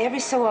erupts that way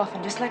every so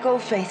often, just like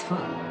Old Faithful.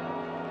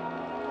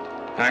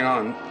 Hang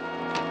on.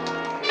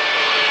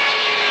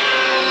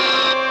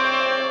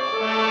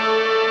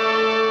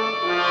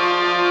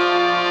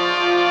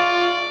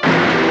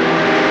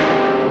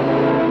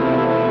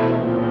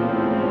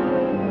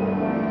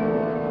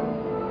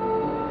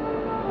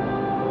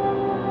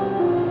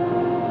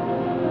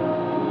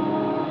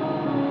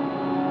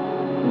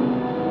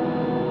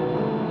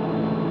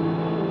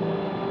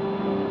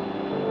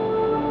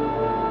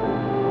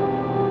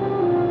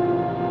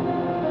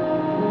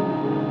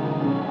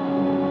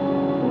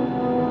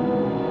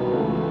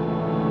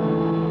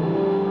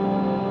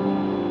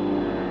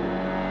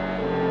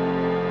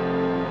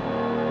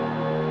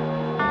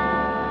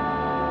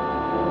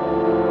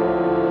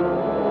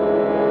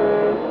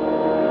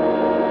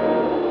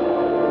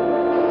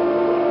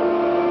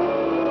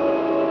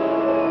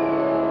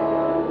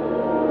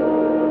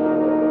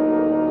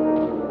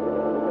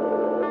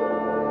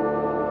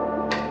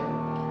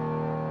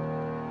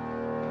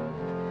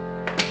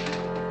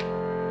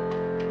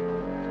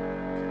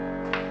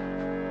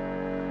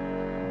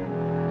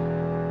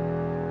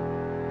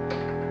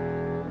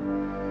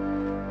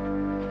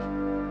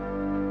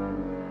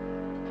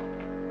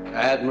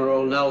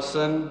 Admiral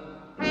Nelson.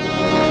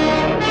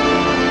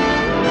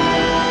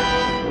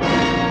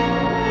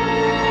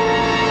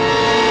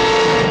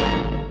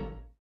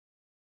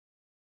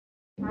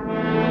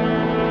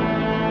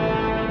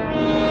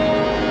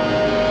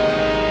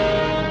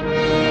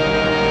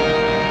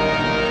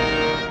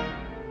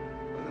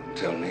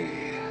 Tell me,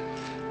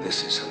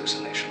 this is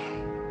hallucination.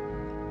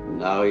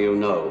 Now you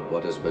know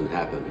what has been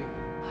happening.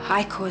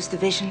 I caused the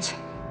visions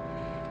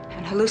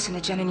and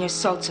hallucinogen in your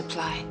salt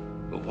supply.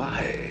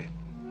 Why?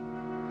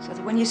 So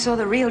that when you saw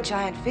the real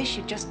giant fish,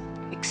 you'd just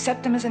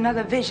accept them as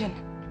another vision.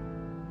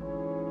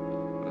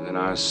 Well, then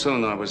our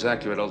sonar was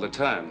accurate all the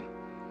time.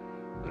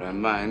 But our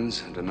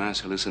minds, under mass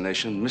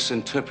hallucination,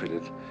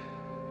 misinterpreted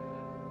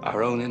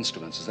our own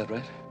instruments. Is that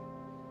right?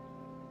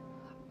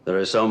 There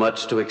is so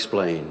much to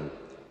explain.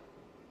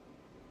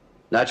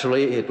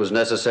 Naturally, it was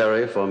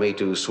necessary for me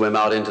to swim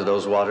out into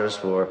those waters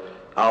for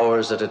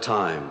hours at a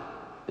time,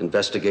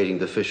 investigating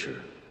the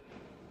fissure.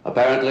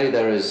 Apparently,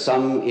 there is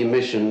some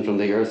emission from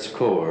the Earth's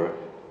core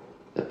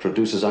that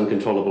produces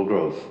uncontrollable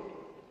growth.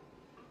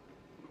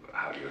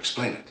 How do you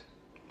explain it?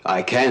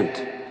 I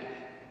can't.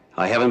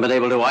 I haven't been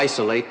able to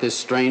isolate this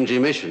strange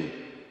emission.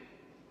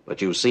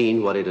 But you've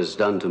seen what it has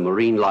done to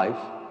marine life,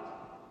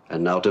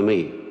 and now to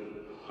me.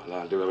 Well,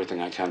 I'll do everything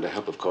I can to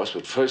help, of course,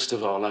 but first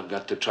of all, I've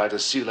got to try to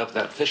seal up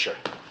that fissure.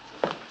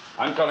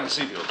 I'm calling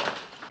Seafield.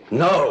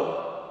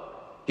 No!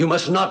 You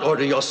must not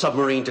order your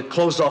submarine to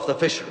close off the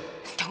fissure.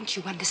 Don't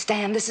you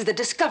understand? This is the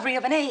discovery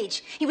of an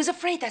age. He was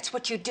afraid that's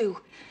what you'd do.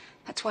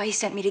 That's why he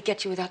sent me to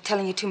get you without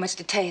telling you too much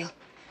detail.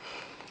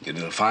 You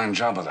did a fine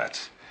job of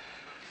that.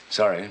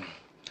 Sorry.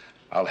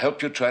 I'll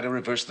help you try to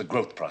reverse the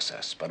growth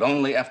process, but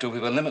only after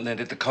we've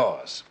eliminated the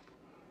cause.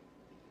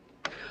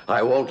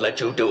 I won't let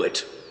you do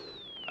it.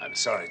 I'm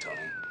sorry, Tony.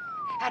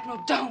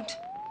 Admiral, don't.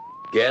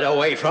 Get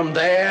away from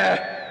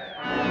there!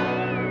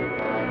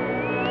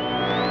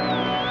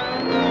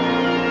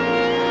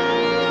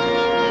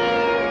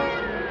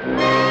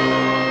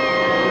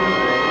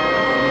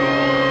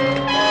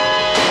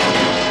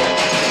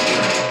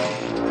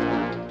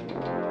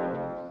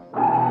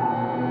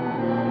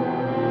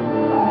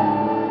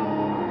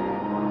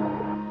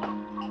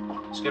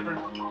 Skipper?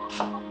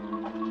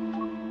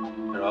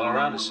 They're all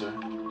around us, sir.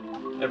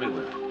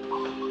 Everywhere.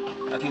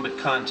 Nothing but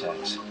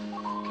contacts.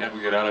 Can't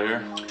we get out of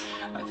here?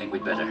 I think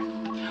we'd better.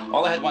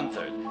 All I had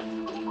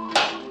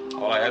 1/3.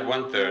 All I had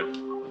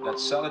 1/3. We've got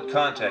solid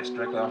contacts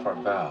directly off our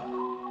bow.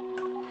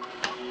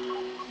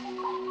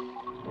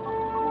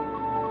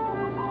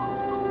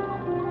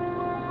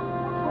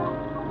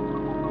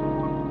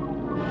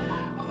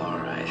 All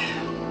right.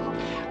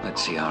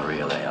 Let's see how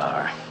real they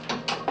are.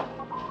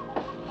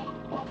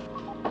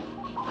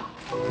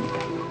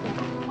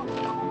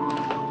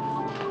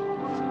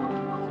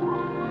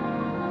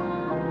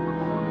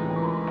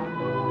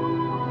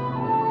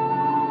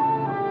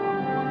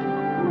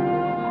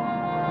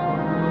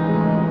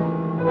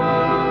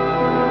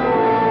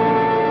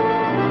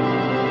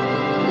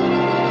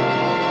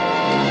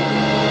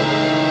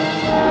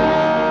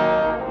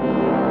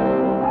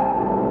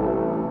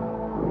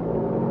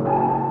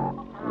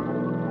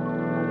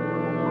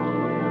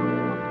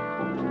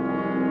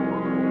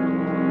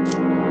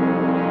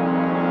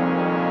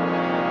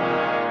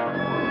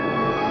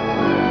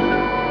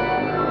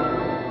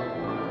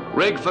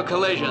 Rig for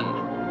collision.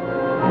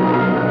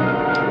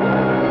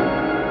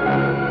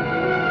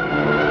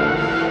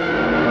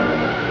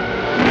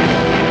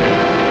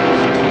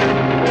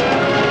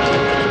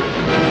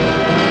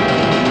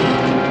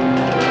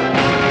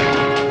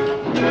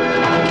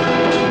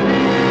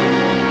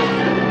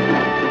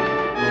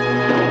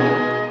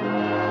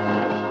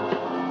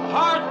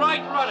 Hard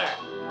right rudder.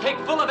 Take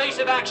full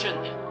evasive action.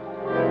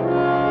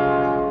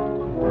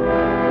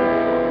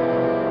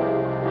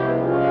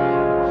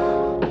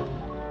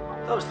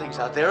 Those things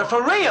out there are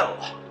for real!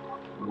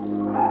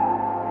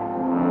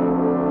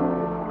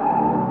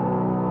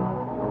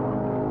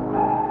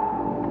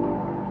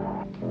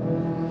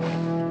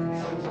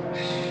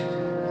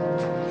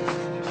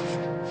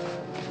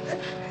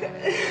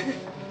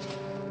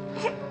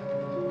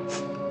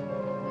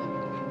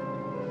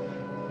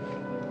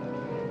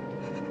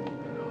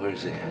 Where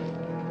is he?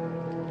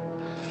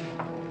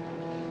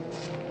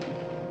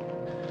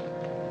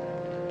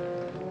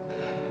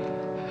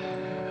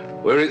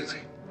 Where is he?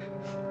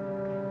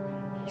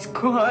 He's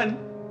gone.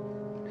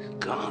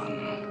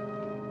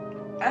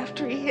 Gone.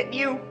 After he hit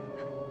you,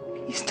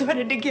 he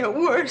started to get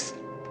worse.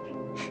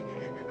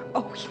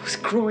 Oh, he was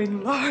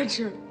growing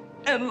larger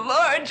and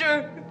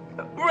larger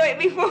right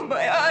before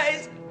my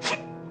eyes.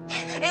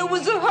 It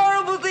was a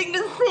horrible thing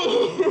to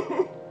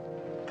see.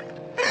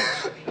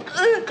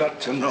 Got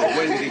to know,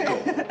 where did he go?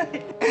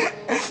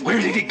 Where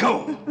did he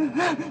go?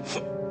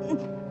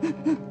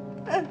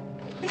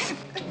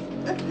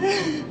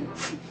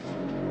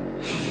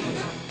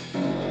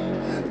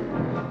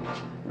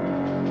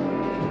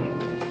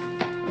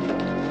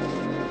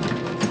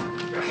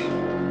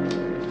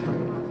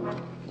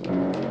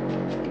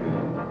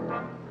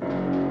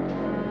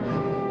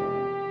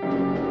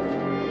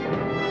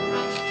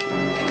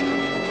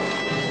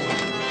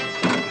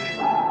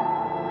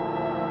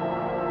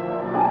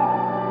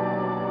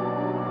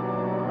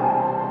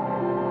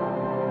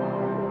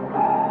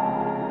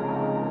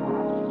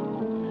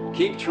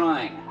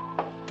 trying.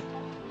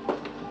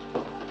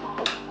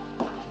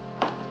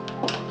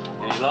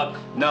 Any luck?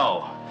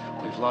 No.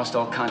 We've lost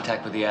all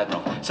contact with the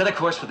Admiral. Set a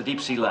course for the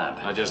deep sea lab.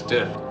 I just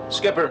did.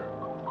 Skipper,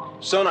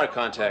 sonar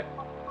contact.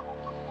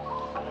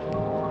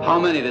 How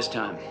many this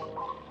time?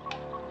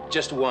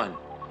 Just one.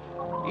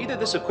 Either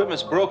this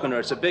equipment's broken or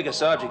it's the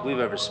biggest object we've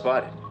ever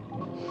spotted.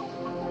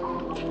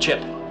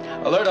 Chip,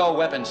 alert all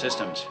weapon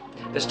systems.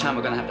 This time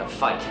we're gonna have to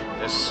fight.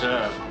 Yes,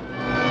 sir.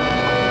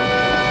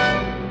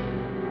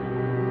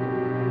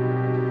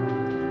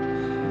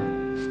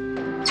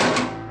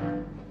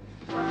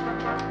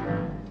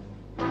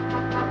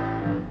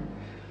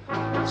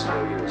 It's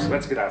no use.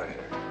 Let's get out of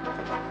here.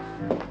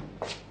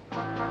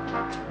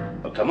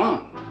 Oh, come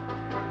on.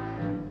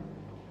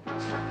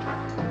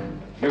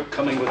 You're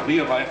coming with me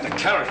if I have to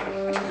carry you.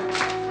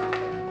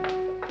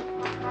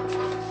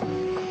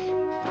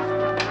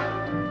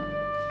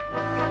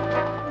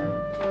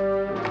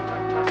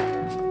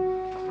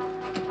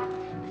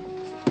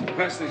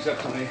 Press these up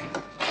to me.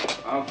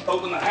 I'll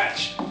open the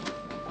hatch.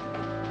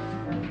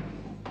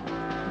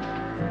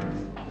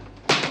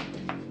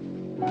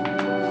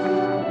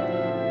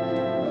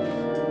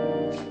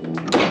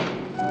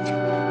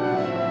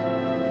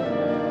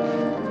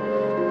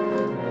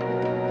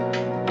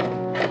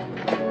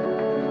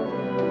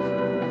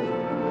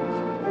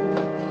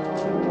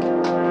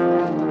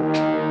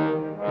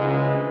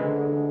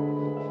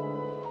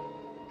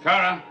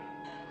 Kara,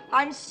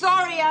 I'm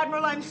sorry,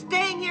 Admiral. I'm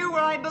staying here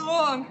where I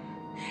belong.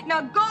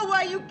 Now go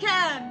while you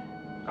can.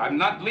 I'm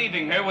not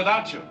leaving here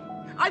without you.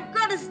 I've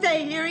got to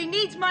stay here. He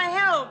needs my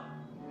help.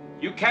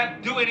 You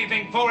can't do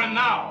anything for him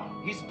now.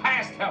 He's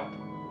past help.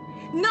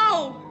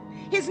 No!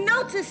 His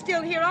notes are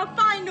still here. I'll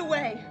find a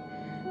way.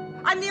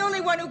 I'm the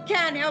only one who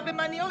can help him.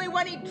 I'm the only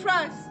one he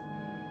trusts.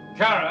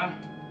 Kara,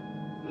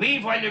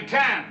 leave while you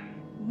can.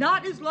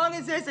 Not as long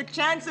as there's a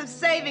chance of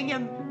saving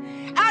him.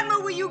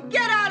 Admiral, will you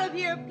get out of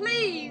here,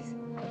 please?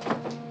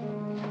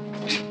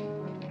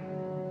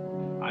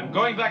 I'm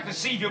going back to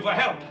Seaview for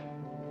help.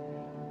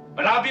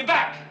 But I'll be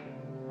back.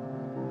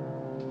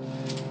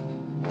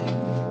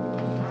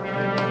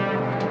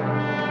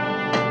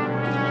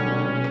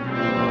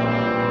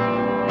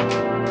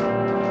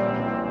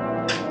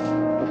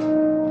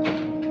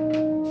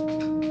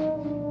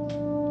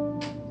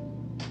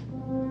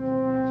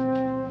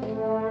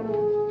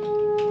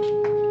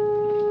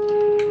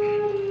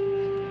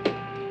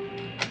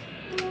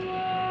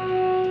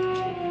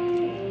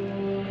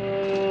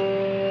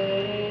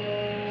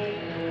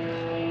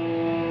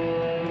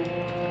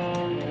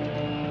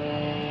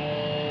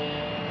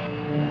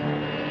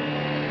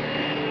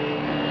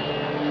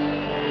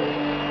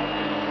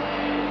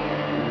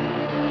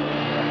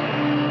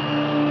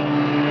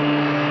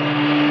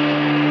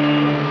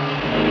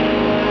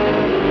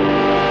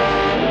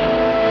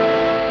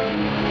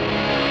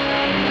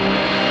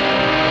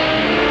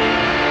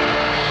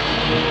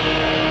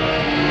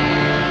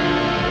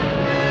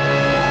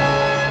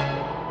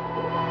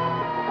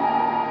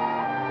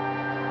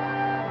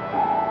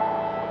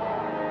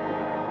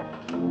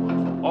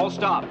 All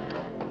stop.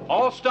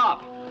 All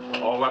stop.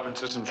 All weapon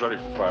systems ready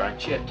for firing.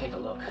 Chip, take a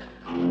look.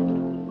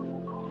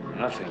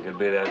 Nothing could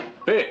be that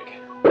big.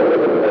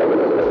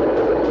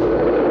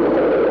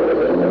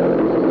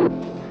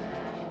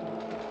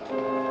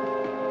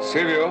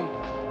 Seaview,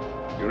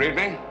 you read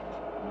me?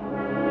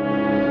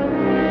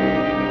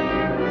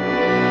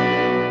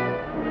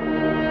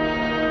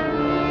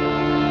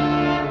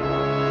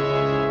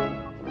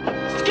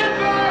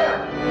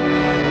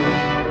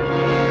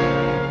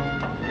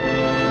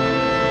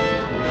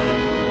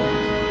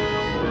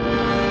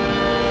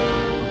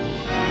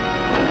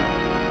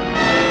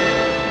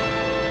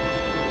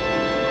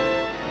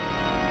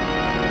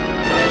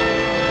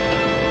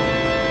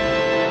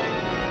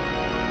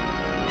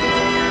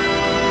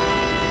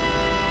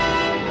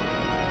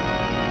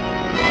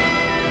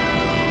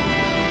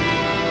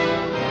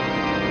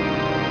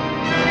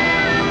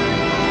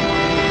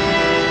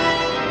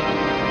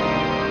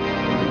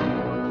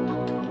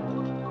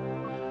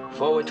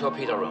 Forward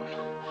torpedo room.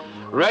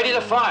 Ready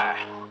to fire.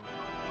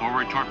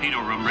 Forward torpedo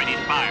room ready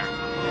to fire.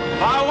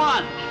 Fire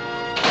one.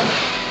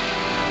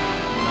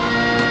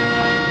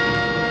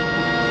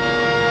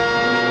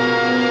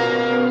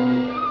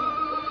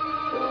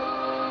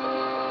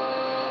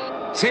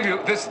 Seaview,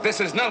 this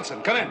is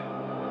Nelson. Come in.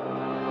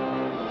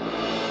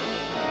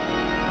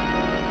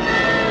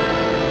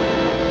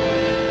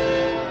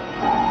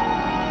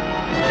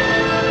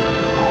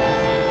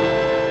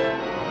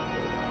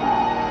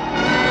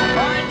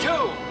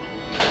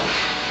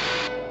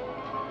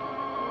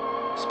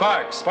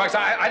 Sparks,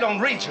 I don't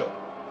read you.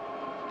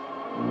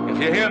 If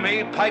you hear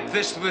me, pipe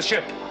this to the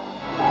ship.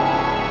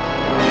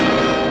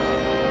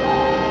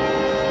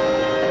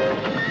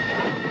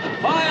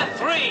 Fire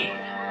three.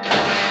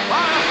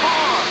 Fire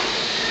four.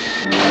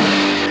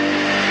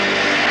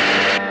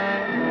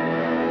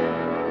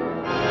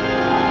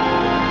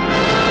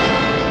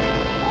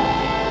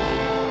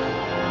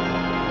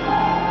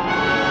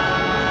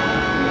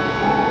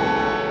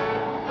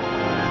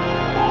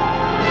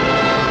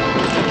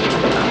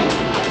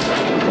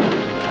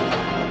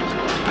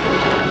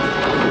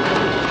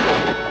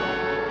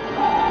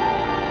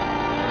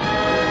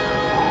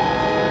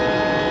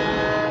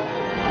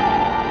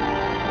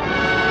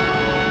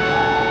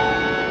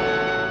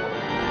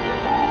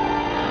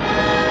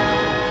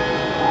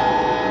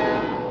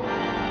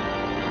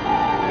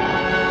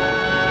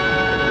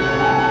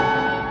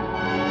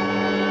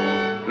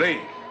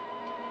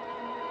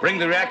 Bring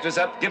the reactors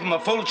up, give them a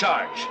full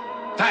charge.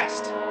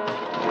 Fast.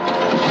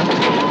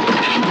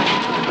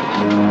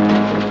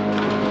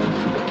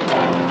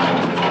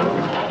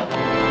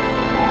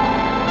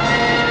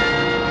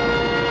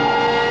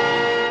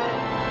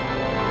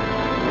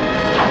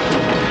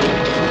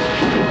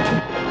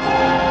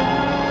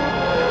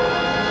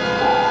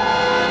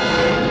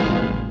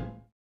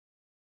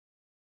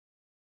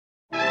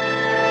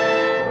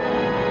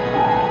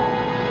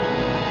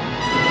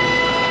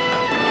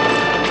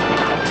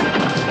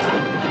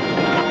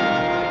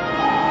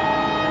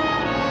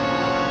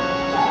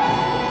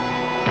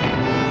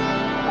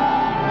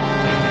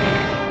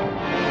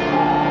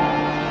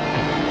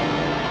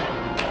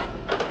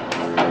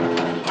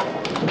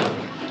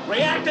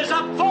 Reactors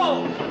up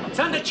full!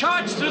 Send a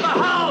charge through the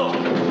hull!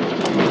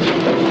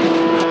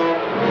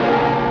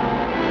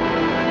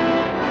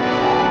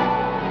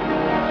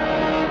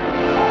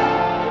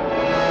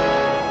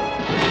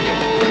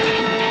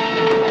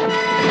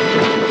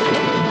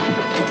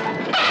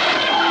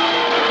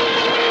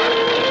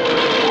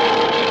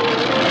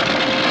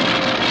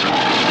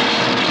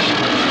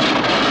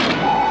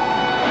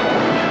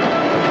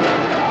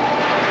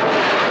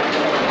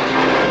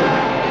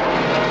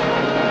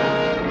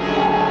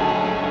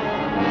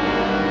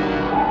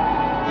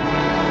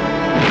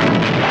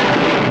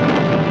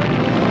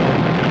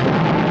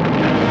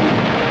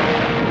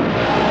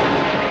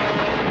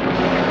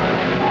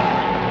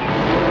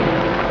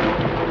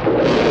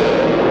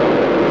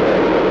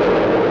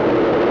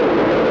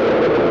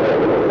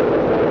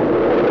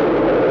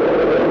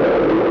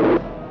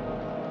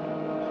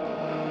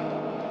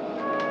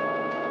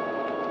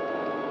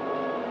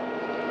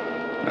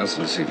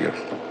 Nelson Sevier.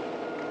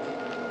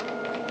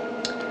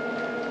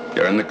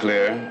 You're in the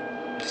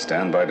clear.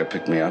 Stand by to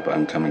pick me up.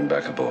 I'm coming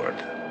back aboard.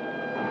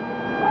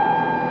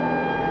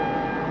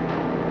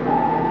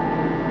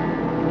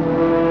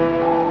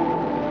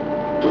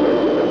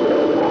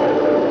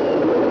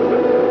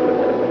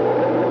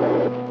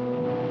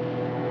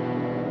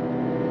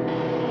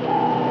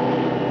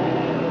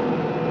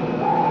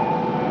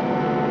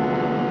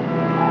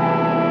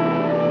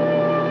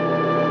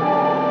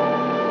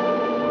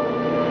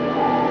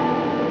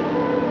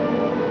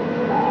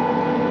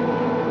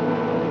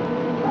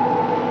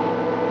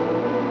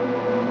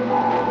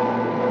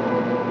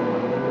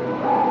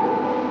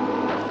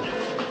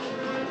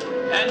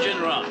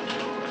 Engine run.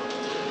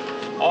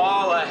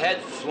 All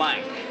ahead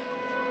flank.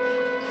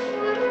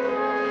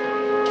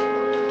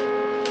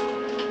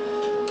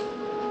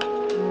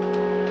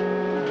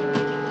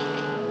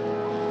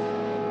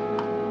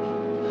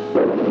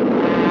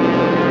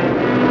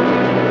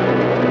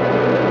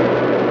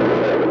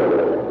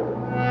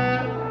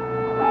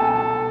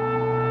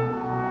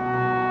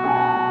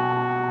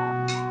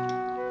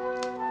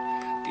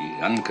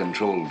 The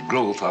uncontrolled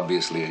growth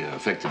obviously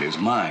affected his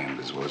mind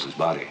as well as his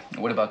body.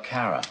 What about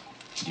Kara?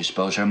 Do you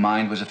suppose her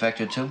mind was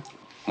affected too?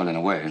 Well, in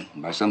a way,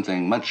 by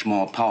something much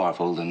more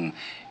powerful than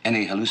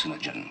any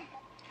hallucinogen.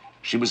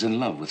 She was in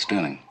love with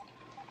Sterling.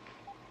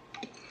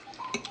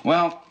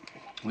 Well,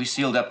 we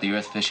sealed up the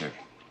Earth fissure.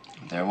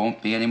 There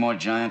won't be any more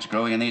giants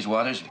growing in these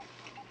waters,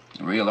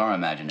 real or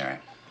imaginary.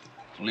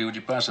 Lee, would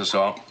you pass us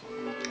all?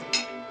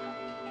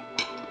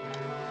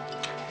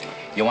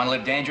 You want to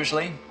live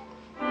dangerously?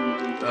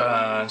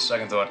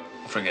 Second thought,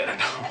 forget it.